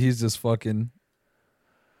 Dude, he's just fucking.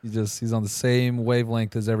 He's on the same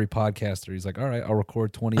wavelength as every podcaster. He's like, all right, I'll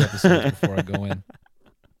record 20 episodes before I go in.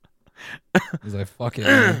 He's like, fuck it,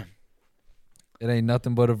 man. It ain't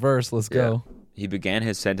nothing but a verse. Let's go. He began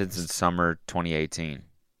his sentence in summer 2018.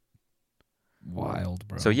 Wild,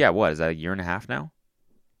 bro. So yeah, what is that? A year and a half now?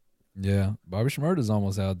 Yeah, Bobby Shmurda's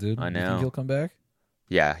almost out, dude. I know. You think he'll come back?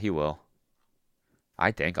 Yeah, he will. I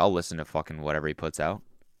think I'll listen to fucking whatever he puts out.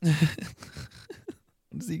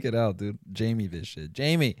 When does he get out, dude? Jamie this shit.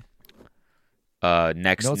 Jamie.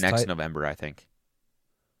 Next November, I think.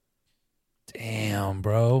 Damn,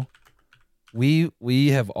 bro. We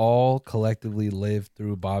have all collectively lived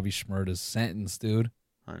through Bobby Shmurda's sentence, dude.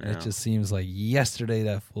 I know. It just seems like yesterday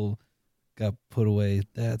that fool got put away.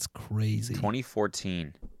 That's crazy.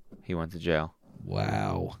 2014, he went to jail.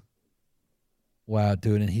 Wow,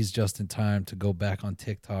 dude, and he's just in time to go back on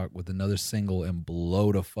TikTok with another single and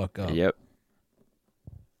blow the fuck up. Yep.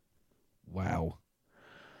 Wow.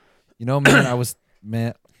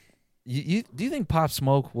 Man, you do you think Pop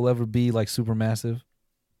Smoke will ever be like super massive?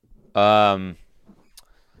 I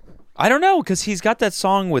don't know, because he's got that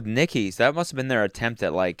song with Nicki. So that must have been their attempt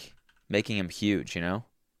at like making him huge, you know?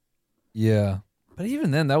 Yeah, but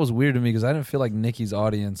even then, that was weird to me because I didn't feel like Nicki's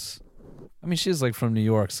audience. I mean, she's like from New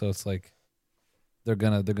York, so it's like they're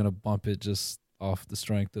gonna bump it just off the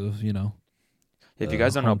strength of If you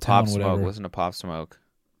guys don't know Pop Smoke, listen to Pop Smoke.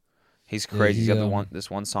 He's crazy. He's got this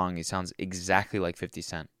one song. He sounds exactly like 50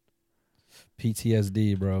 Cent.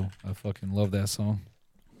 PTSD, bro. I fucking love that song.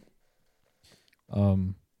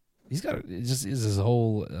 He's got is his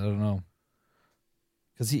whole. I don't know.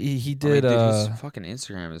 Because he did. His fucking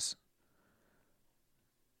Instagram is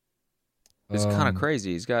kind of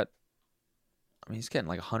crazy. He's got I mean, he's getting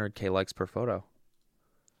like 100K likes per photo.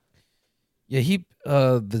 Yeah, he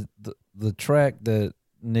the track that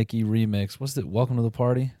Nicki remixed, what's it? Welcome to the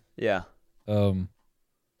Party. Yeah.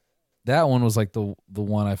 That one was like the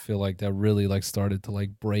one I feel like that really like started to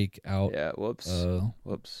like break out. Yeah. Whoops.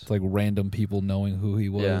 Like random people knowing who he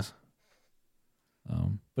was. Yeah.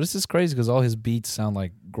 But it's just crazy because all his beats sound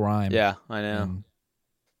like grime. Yeah, I know.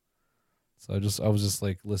 So I was just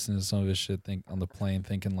like listening to some of his shit on the plane,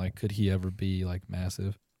 thinking like, could he ever be like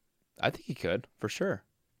massive? I think he could for sure.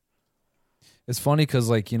 It's funny because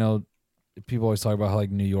like, you know, people always talk about how like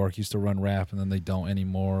New York used to run rap and then they don't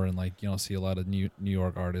anymore, and like you don't see a lot of New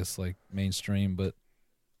York artists like mainstream. But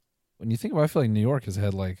when you think about it, I feel like New York has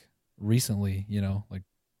had like recently, you know, like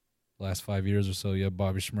last 5 years or so, you have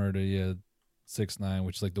Bobby Shmurda, you had 6ix9ine,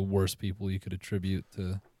 which is like the worst people you could attribute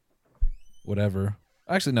to whatever.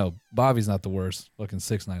 Actually, no, Bobby's not the worst. Fucking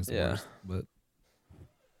 6ix9ine's the worst. But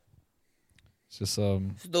it's just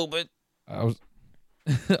stupid. I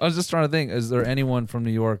was just trying to think, is there anyone from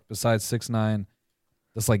New York besides 6ix9ine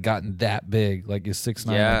that's like gotten that big? Like is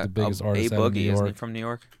 6ix9ine like the biggest artist out of New York? Isn't he from New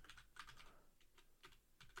York?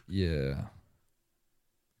 Yeah.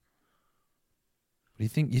 But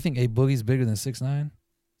you think A Boogie's bigger than 6ix9ine?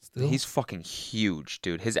 Still? He's fucking huge,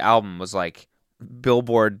 dude. His album was like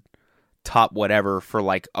Billboard top whatever for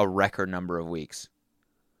like a record number of weeks.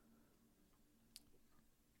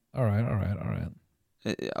 All right.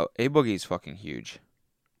 A Boogie's fucking huge.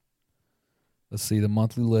 Let's see. The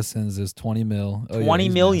monthly listens is 20 mil. 20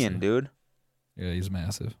 million, massive. dude. Yeah, he's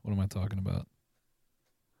massive. What am I talking about?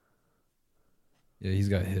 Yeah, he's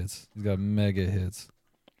got hits. He's got mega hits.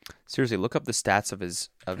 Seriously, look up the stats of his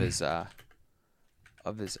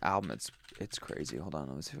album. It's crazy. Hold on,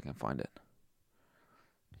 let me see if I can find it.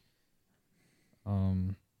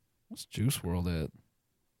 What's Juice WRLD at?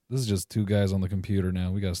 This is just two guys on the computer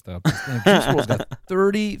now. We gotta stop this. Damn, Juice WRLD's got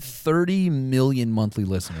 30 million monthly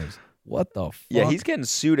listeners. What the fuck? Yeah, he's getting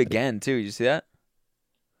sued again too. Did you see that?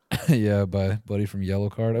 Yeah, by Buddy from Yellow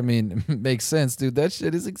Card. I mean, it makes sense, dude. That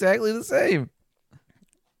shit is exactly the same.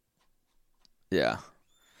 Yeah,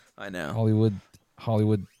 I know.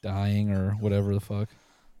 Hollywood dying or whatever the fuck.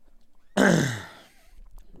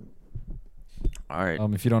 All right.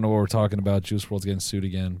 If you don't know what we're talking about, Juice WRLD's getting sued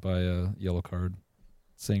again by a Yellow Card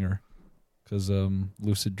singer because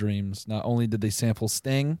Lucid Dreams. Not only did they sample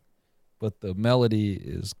Sting, but the melody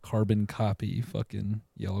is carbon copy fucking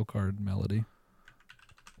Yellow Card melody.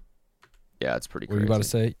 Yeah, it's pretty crazy. What were you about to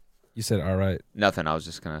say? You said all right. Nothing. I was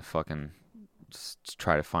just gonna fucking just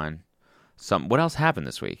try to find something. What else happened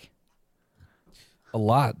this week? A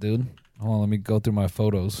lot, dude. Hold on, let me go through my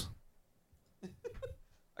photos.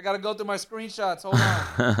 I gotta go through my screenshots. Hold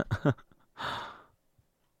on.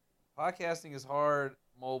 Podcasting is hard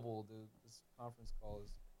mobile, dude. This conference call is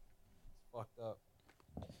fucked up.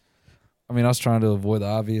 I mean, I was trying to avoid the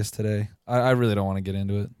obvious today. I really don't want to get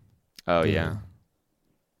into it. Oh yeah.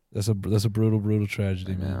 That's a brutal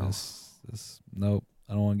tragedy, man. This nope.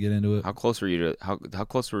 I don't want to get into it. How close were you to how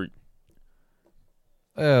close were?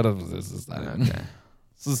 Yeah, this is not okay.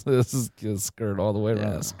 This is skirt all the way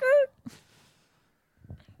around. Yeah. Skirt.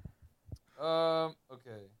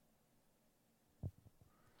 Okay.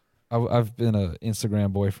 I've been an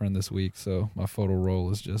Instagram boyfriend this week, so my photo roll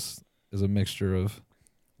is a mixture of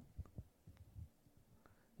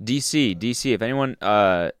DC. If anyone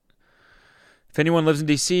lives in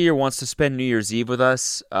DC or wants to spend New Year's Eve with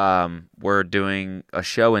us, we're doing a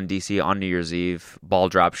show in DC on New Year's Eve, ball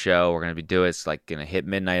drop show. We're gonna it's like gonna hit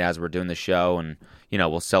midnight as we're doing the show, and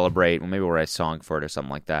we'll celebrate. Well, maybe we'll write a song for it or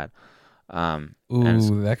something like that.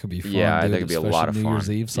 That could be fun. Yeah, dude. I think it'd be a lot of fun. New Year's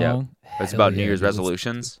Eve song. Yeah. It's about New Year's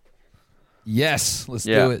resolutions. Yes, let's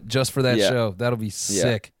do it just for that show. That'll be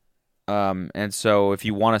sick. And so if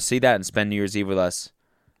you want to see that and spend New Year's Eve with us,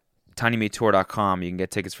 tinymeattour.com, you can get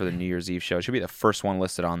tickets for the New Year's Eve show. It should be the first one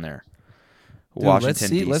listed on there. Dude, Washington,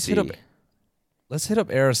 D.C. Let's hit up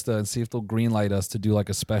Arista and see if they'll greenlight us to do like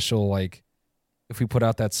a special, like if we put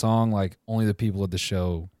out that song, like only the people at the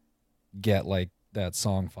show get like that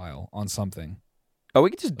song file on something. Oh, we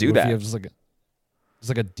could just do that. You have just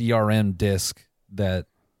like a DRM disc that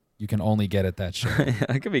you can only get at that show.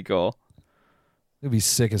 That could be cool. It'd be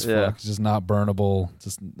sick as fuck. It's just not burnable.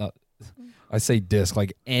 Just not. I say disc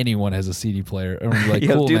like anyone has a CD player. Like,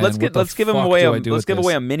 cool, dude, man, let's give him away. Let's give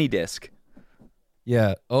away a mini disc.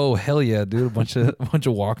 Yeah. Oh hell yeah, dude! A bunch of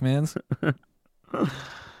Walkmans.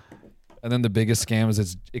 And then the biggest scam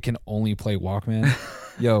is it can only play Walkman.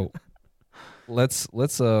 Yo, let's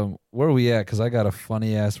where are we at? Because I got a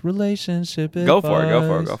funny ass relationship. Go for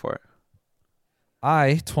it.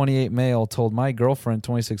 I, 28 male, told my girlfriend,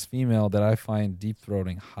 26 female, that I find deep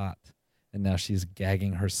throating hot. and now she's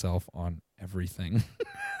gagging herself on everything.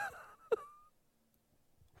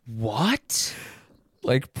 What?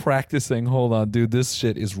 Like practicing. Hold on, dude. This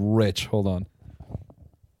shit is rich. Hold on.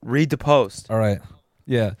 Read the post. All right.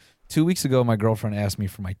 Yeah. 2 weeks ago, my girlfriend asked me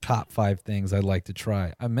for my top 5 things I'd like to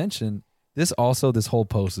try. I mentioned this also. This whole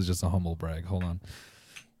post is just a humble brag. Hold on.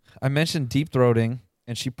 I mentioned deep throating,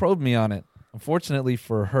 and she probed me on it. Unfortunately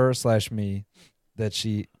for her/me, that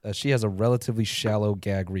she has a relatively shallow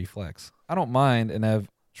gag reflex. I don't mind, and I've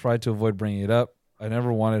tried to avoid bringing it up. I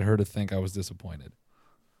never wanted her to think I was disappointed.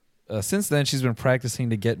 Since then, she's been practicing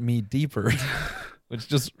to get me deeper, which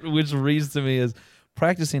reads to me as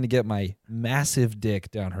practicing to get my massive dick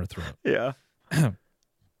down her throat. Yeah.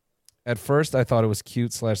 At first, I thought it was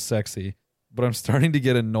cute/sexy, but I'm starting to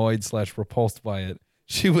get annoyed/repulsed by it.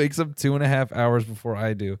 She wakes up 2.5 hours before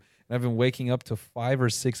I do, and I've been waking up to 5 or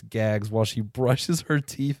 6 gags while she brushes her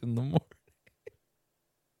teeth in the morning.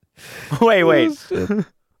 Wait.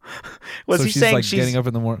 Was so he she's saying like she's getting up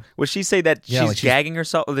in the morning? Was she say that Yeah, she's like gagging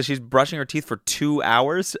herself, or that she's brushing her teeth for 2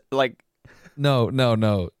 hours? Like, no.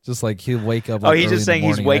 Just like he'll wake up. oh, Like he's early just in the saying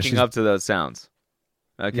he's morning waking up to those sounds.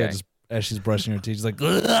 Okay. Yeah, just as she's brushing her teeth, she's like,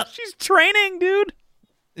 ugh. She's training, dude.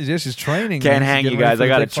 Yeah, she's training. Can't man. She's hang you getting ready guys. for I the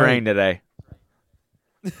gotta big fight. train today.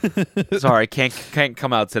 Sorry, can't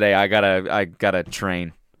come out today. I gotta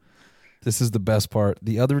train. This is the best part.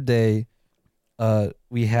 The other day,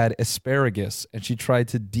 we had asparagus, and she tried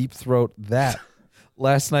to deep throat that.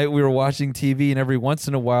 Last night we were watching TV, and every once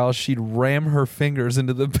in a while she'd ram her fingers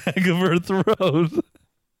into the back of her throat.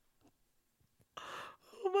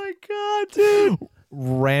 Oh my god, dude!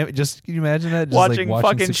 Ram. Just can you imagine that? Just Watching like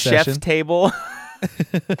fucking Succession? Chef's Table.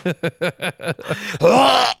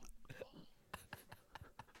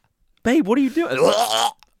 Babe, what are you doing?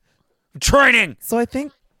 Training. So I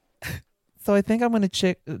think I'm gonna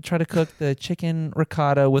try to cook the chicken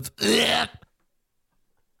ricotta with.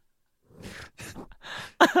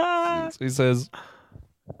 So he says,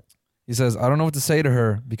 I don't know what to say to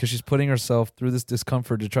her because she's putting herself through this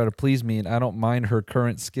discomfort to try to please me, and I don't mind her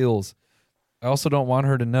current skills. I also don't want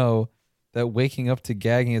her to know that waking up to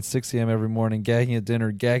gagging at 6 a.m. every morning, gagging at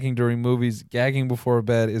dinner, gagging during movies, gagging before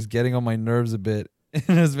bed is getting on my nerves a bit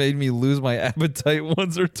and has made me lose my appetite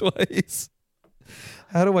once or twice.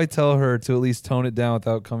 How do I tell her to at least tone it down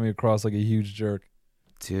without coming across like a huge jerk?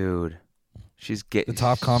 Dude, she's getting the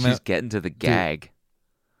top comment. She's getting to the gag.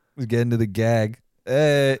 She's getting to the gag.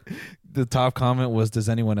 The top comment was, "Does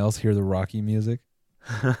anyone else hear the Rocky music?"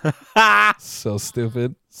 So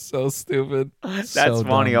stupid. That's so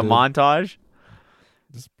funny. dumb, A montage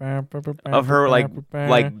Just of her like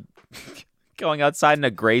going outside in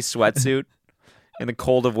a gray sweatsuit in the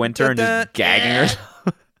cold of winter and just gagging herself.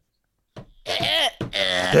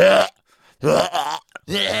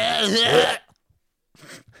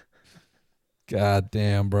 God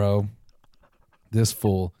damn, bro. This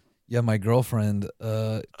fool. Yeah, my girlfriend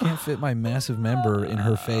can't fit my massive member in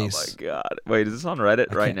her face. Oh my god! Wait, is this on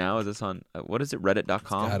Reddit right now? Is this on what is it?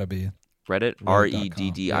 Reddit.com. It's gotta be Reddit.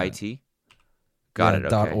 Reddit.it. Yeah. Got it.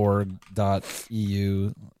 Okay. .org.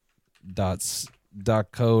 .eu.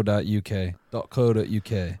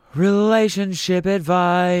 .co.uk. Relationship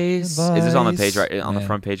advice. Is this on the page right on the Man.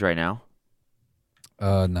 front page right now?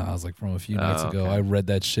 No, I was like from a few nights ago. okay. I read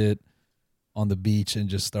that shit on the beach and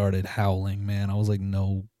just started howling, man. I was like,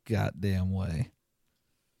 no goddamn way.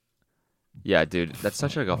 Yeah, dude, that's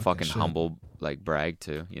such like a Fuck that fucking shit. humble like brag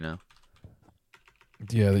too, you know?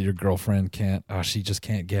 Yeah, that your girlfriend can't. Oh, she just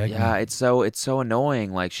can't gag Yeah, me. it's so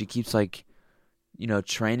annoying. Like she keeps like,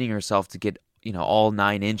 training herself to get all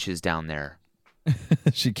 9 inches down there.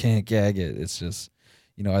 She can't gag it. It's just,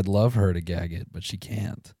 I'd love her to gag it, but she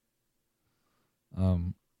can't.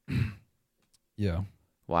 Yeah.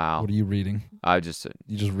 Wow. What are you reading? I just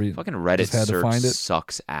You just read. fucking Reddit Just had to search find it?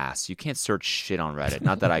 sucks ass. You can't search shit on Reddit.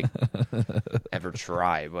 Not that I ever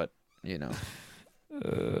try, but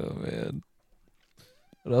Oh man.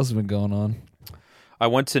 What else has been going on? I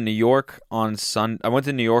went to New York on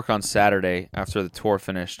Saturday after the tour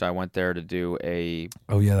finished. I went there to do a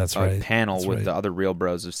Oh yeah, that's right. panel That's with right. the other real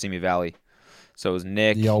bros of Simi Valley. So it was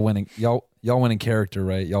Nick. Y'all went in character,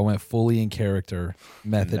 right? Y'all went fully in character,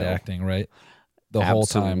 method No. acting, right? The whole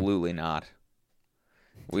time. Absolutely not.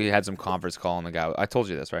 We had some conference call on the guy. I told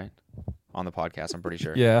you this, right? On the podcast, I'm pretty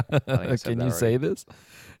sure. Yeah. I said Can that you say this?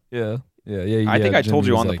 Yeah. I think I told Jimmy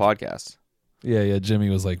you was on the like- podcast. Yeah. Jimmy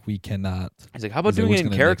was like, we cannot. He's like, how about He's like, doing "What's it in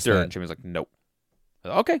gonna nix character? that?" And Jimmy's like, nope.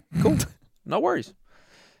 Okay, cool. No worries.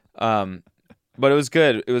 But it was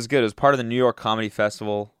good. It was good. It was part of the New York Comedy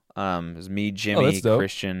Festival. It was me, Jimmy, that's dope.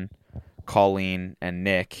 Christian, Colleen, and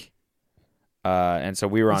Nick. And so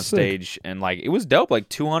we were on stage, and like it was dope. Like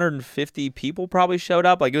 250 people probably showed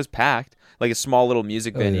up. Like it was packed, like a small little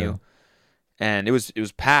music venue, and it was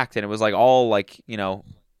packed, and it was like all like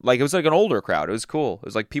like it was like an older crowd. It was cool. It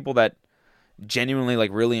was like people that genuinely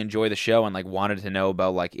like really enjoy the show and like wanted to know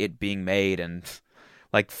about like it being made and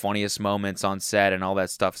like funniest moments on set and all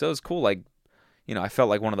that stuff. So it was cool. Like I felt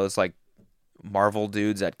like one of those like Marvel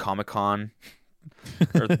dudes at Comic-Con.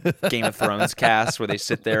 Or Game of Thrones cast where they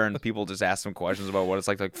sit there and people just ask them questions about what it's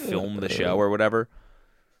like to like film the show or whatever.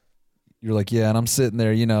 You're like, yeah, and I'm sitting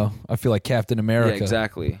there, I feel like Captain America. Yeah,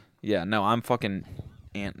 exactly. Yeah, no, I'm fucking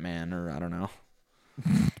Ant-Man or I don't know.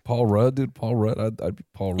 Paul Rudd, dude. Paul Rudd. I'd be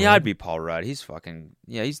Paul Rudd. Yeah, I'd be Paul Rudd. He's fucking,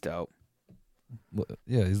 he's dope.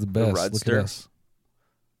 Yeah, he's the best. Look at us.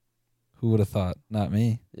 Who would have thought? Not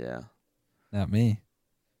me. Yeah. Not me.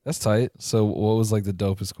 That's tight. So what was like the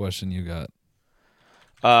dopest question you got?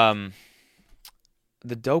 The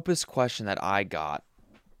dopest question that I got.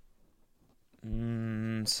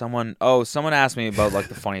 Someone asked me about like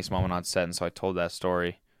the funniest moment on set, and so I told that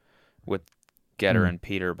story with Getter and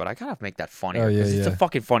Peter. But I kind of make that funnier because it's a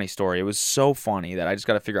fucking funny story. It was so funny that I just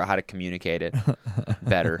got to figure out how to communicate it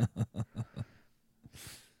better.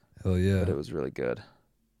 Hell yeah! But it was really good.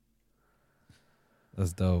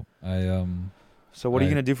 That's dope. So what are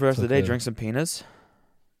you gonna do for the rest of the day? Drink some peanuts?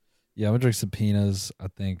 Yeah, I'm gonna drink some peanuts. I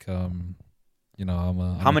think, I'm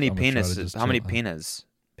how many penises? How many penises?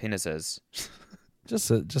 Just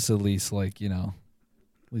at least like at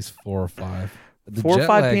least 4 or 5. 4 or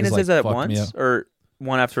 5 penises at once, or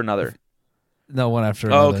one after another? No, one after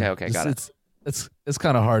another. Okay, got it. It's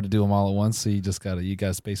kind of hard to do them all at once, so you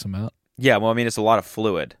gotta space them out. Yeah, well, I mean, it's a lot of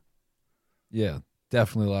fluid. Yeah,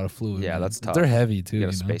 definitely a lot of fluid. Yeah, man. that's tough. They're heavy too.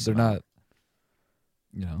 They're not.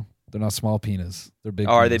 They're not small penis. They're big.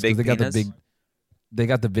 Oh, are they big penis? They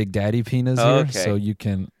got the big daddy penis here, so you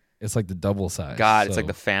can. It's like the double size. God, it's like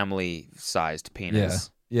the family-sized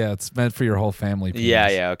penis. Yeah, it's meant for your whole family. Penis.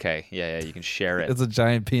 Yeah, okay, yeah. You can share it. It's a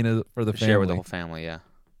giant penis for the family. Share with the whole family. Yeah.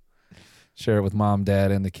 Share it with mom,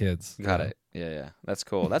 dad, and the kids. Got it. Yeah. That's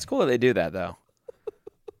cool. That's cool that they do that though.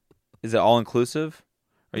 Is it all inclusive,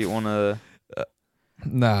 or you want to?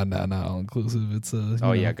 Nah, all inclusive. It's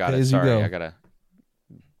got it. Sorry, I gotta.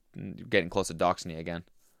 Getting close to doxing you again.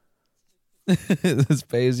 It's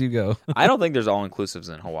pay as you go. I don't think there's all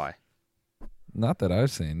inclusives in Hawaii. Not that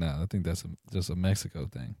I've seen. No, I think that's just a Mexico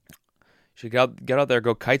thing. You should get out there,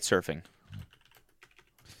 go kite surfing.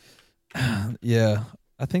 Yeah,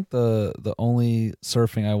 I think the only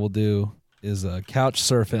surfing I will do is couch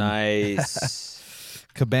surfing. Nice.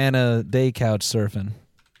 Cabana day couch surfing.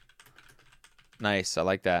 Nice, I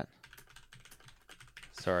like that.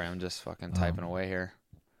 Sorry, I'm just fucking typing away here.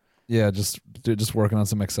 Yeah, just working on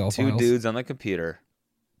some Excel files. 2 dudes on the computer,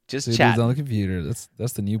 just 2 chatting. dudes on the computer.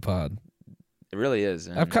 That's the new pod. It really is.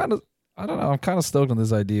 I don't know. I'm kind of stoked on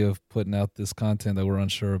this idea of putting out this content that we're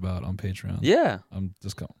unsure about on Patreon. Yeah, I'm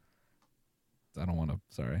just going. I don't want to.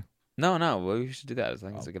 Sorry. No. Well, we should do that. I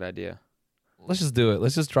think it's a good idea. Let's just do it.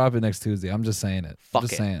 Let's just drop it next Tuesday. I'm just saying it. Fuck I'm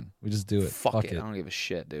just it. saying. We just do it. Fuck it. I don't give a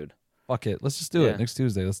shit, dude. Fuck it. Let's just do it next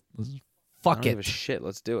Tuesday. Let's fuck I don't give a shit.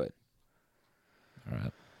 Let's do it. All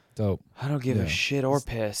right. Dope. I don't give a shit or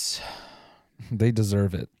piss. They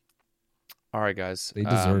deserve it. All right, guys. They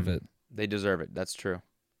deserve it. They deserve it. That's true.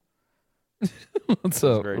 What's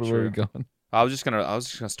up? Where are we going? I was just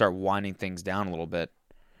gonna start winding things down a little bit.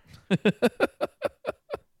 What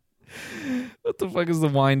the fuck is the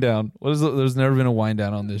wind down? There's never been a wind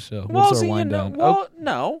down on this show. What's our wind down?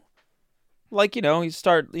 No. Like, you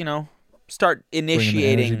start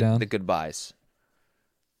initiating the goodbyes.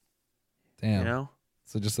 Damn.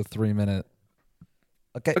 So just a 3-minute.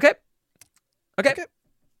 Okay.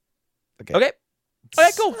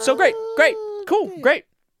 Cool. So great. Cool. Great.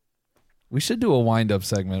 We should do a wind up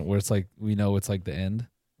segment where it's like we know it's like the end.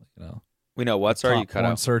 We know what? Sorry, you cut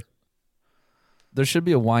out. There should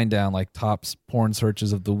be a wind down, like tops porn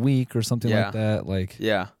searches of the week or something like that. Like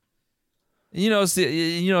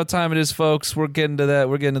what time it is, folks. We're getting to that.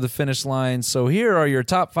 We're getting to the finish line. So here are your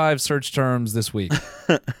top 5 search terms this week.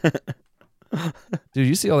 Dude,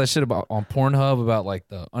 you see all that shit on Pornhub about like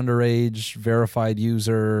the underage verified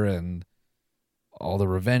user all the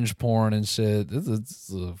revenge porn and shit. This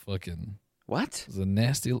is a fucking what? There's a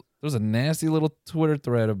nasty little Twitter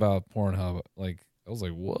thread about Pornhub. Like, I was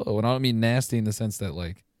like, whoa. And I don't mean nasty in the sense that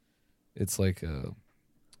like it's like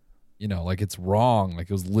like it's wrong. Like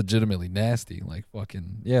it was legitimately nasty. Like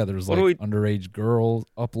fucking there's like underage girl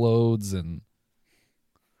uploads and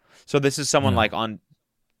so this is someone like on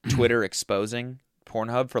Twitter exposing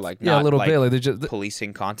Pornhub for like a little bit like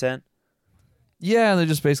policing content. Yeah, they're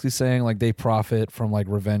just basically saying like they profit from like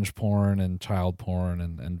revenge porn and child porn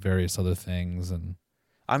and various other things. And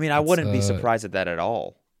I mean, I wouldn't be surprised at that at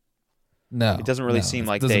all. No, it doesn't really seem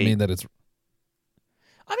like doesn't mean that it's.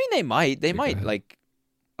 I mean, they might. They might like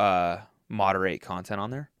moderate content on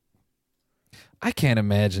there. I can't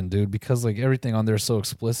imagine, dude, because like everything on there is so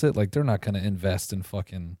explicit. Like they're not going to invest in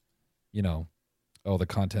fucking, the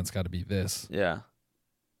content's got to be this. Yeah.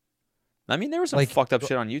 I mean, there was some fucked up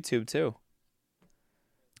shit on YouTube too.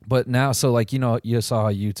 But now, so like, you saw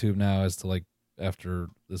how YouTube now is to like, after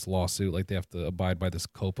this lawsuit, like they have to abide by this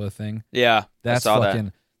COPPA thing. Yeah. That's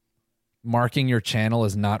fucking marking your channel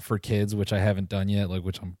is not for kids, which I haven't done yet, like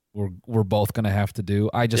which we're both going to have to do.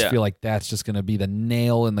 I just feel like that's just going to be the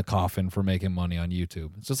nail in the coffin for making money on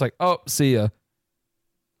YouTube. It's just like, oh, see ya.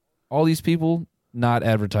 All these people, not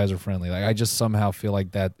advertiser friendly. Like I just somehow feel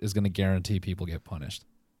like that is going to guarantee people get punished.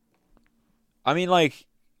 I mean, like,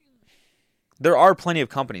 there are plenty of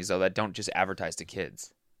companies, though, that don't just advertise to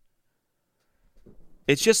kids.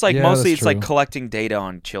 It's just, like, mostly it's, like, collecting data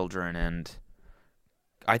on children, and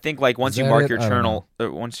I think, like, once you mark your channel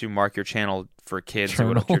for kids,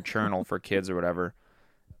 or your channel for kids or whatever,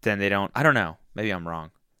 then they don't, I don't know. Maybe I'm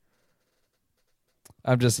wrong.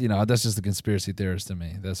 I'm just, that's just the conspiracy theorist to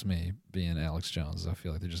me. That's me being Alex Jones. I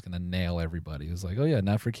feel like they're just going to nail everybody who's like, oh, yeah,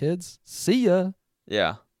 not for kids? See ya.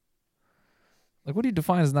 Yeah. Like, what do you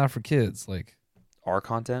define as not for kids? Like, our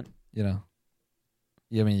content? Yeah,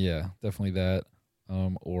 I mean, yeah, definitely that.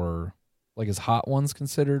 Or, like, is Hot Ones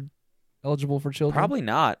considered eligible for children? Probably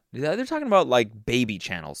not. They're talking about, like, baby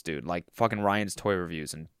channels, dude. Like, fucking Ryan's Toy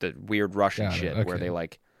Reviews and the weird Russian shit where they,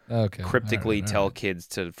 like, cryptically tell kids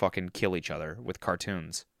to fucking kill each other with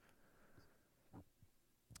cartoons.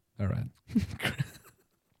 All right.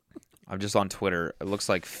 I'm just on Twitter. It looks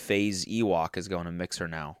like FaZe Ewok is going to Mixer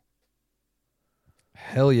now.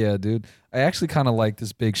 Hell yeah, dude. I actually kind of like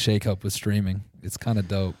this big shakeup with streaming. It's kind of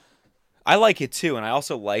dope. I like it too, and I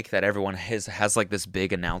also like that everyone has like this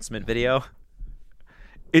big announcement video.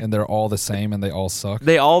 And they're all the same and they all suck.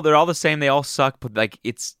 They're all the same, they all suck, but like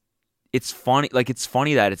it's funny, like it's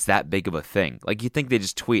funny that it's that big of a thing. Like you think they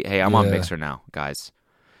just tweet, "Hey, I'm on Mixer now, guys."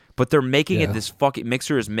 But they're making it this fucking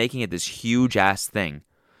Mixer is making it this huge ass thing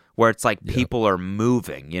where it's like people are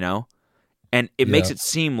moving, And it makes it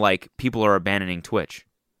seem like people are abandoning Twitch.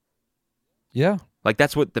 Yeah. Like,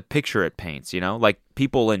 that's what the picture it paints, Like,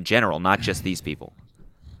 people in general, not just these people.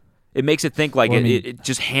 It makes it think like it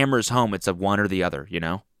just hammers home it's a one or the other,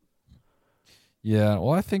 Yeah,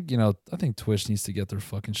 well, I think, Twitch needs to get their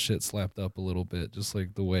fucking shit slapped up a little bit. Just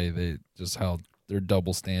like the way how their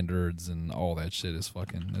double standards and all that shit is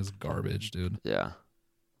garbage, dude. Yeah.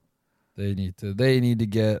 They need to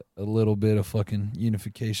get a little bit of fucking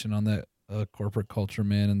unification on that corporate culture,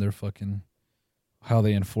 man, and their fucking how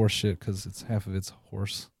they enforce shit, because it's half of it's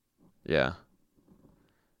horse. Yeah.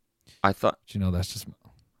 I thought... that's just...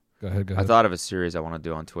 Go ahead. I thought of a series I want to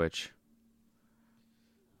do on Twitch.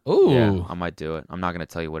 Ooh. Yeah, I might do it. I'm not going to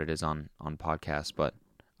tell you what it is on podcast, but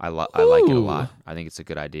I like it a lot. I think it's a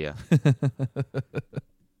good idea.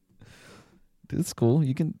 Dude, it's cool.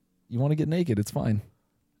 You want to get naked, it's fine.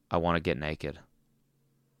 I want to get naked.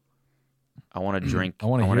 I want to drink. I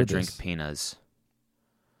want to drink peanuts.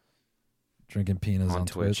 Drinking peanuts on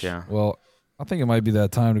Twitch. Yeah. Well, I think it might be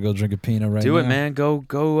that time to go drink a peanut right now. Do it, man. Go.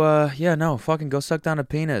 Fucking go suck down a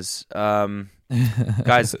penis. Guys,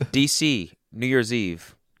 DC New Year's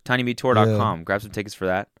Eve, tinymeattour.com. Grab some tickets for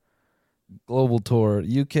that. Global tour,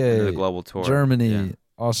 UK, the global tour, Germany,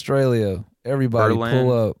 Australia. Everybody Berlin.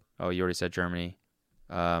 Pull up. Oh, you already said Germany.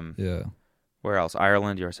 Yeah. Where else?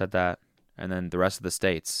 Ireland. You already said that. And then the rest of the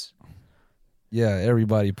states. Yeah,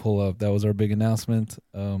 everybody pull up. That was our big announcement.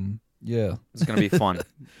 Yeah. It's going to be fun.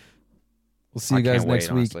 We'll see you guys next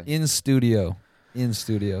week. Honestly. In studio. In the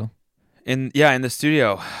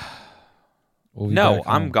studio. No,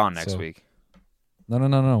 I'm gone next week.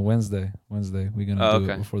 No. Wednesday. We're going to do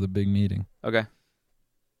it before the big meeting. Okay.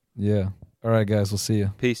 Yeah. All right, guys. We'll see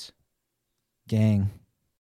you. Peace. Gang.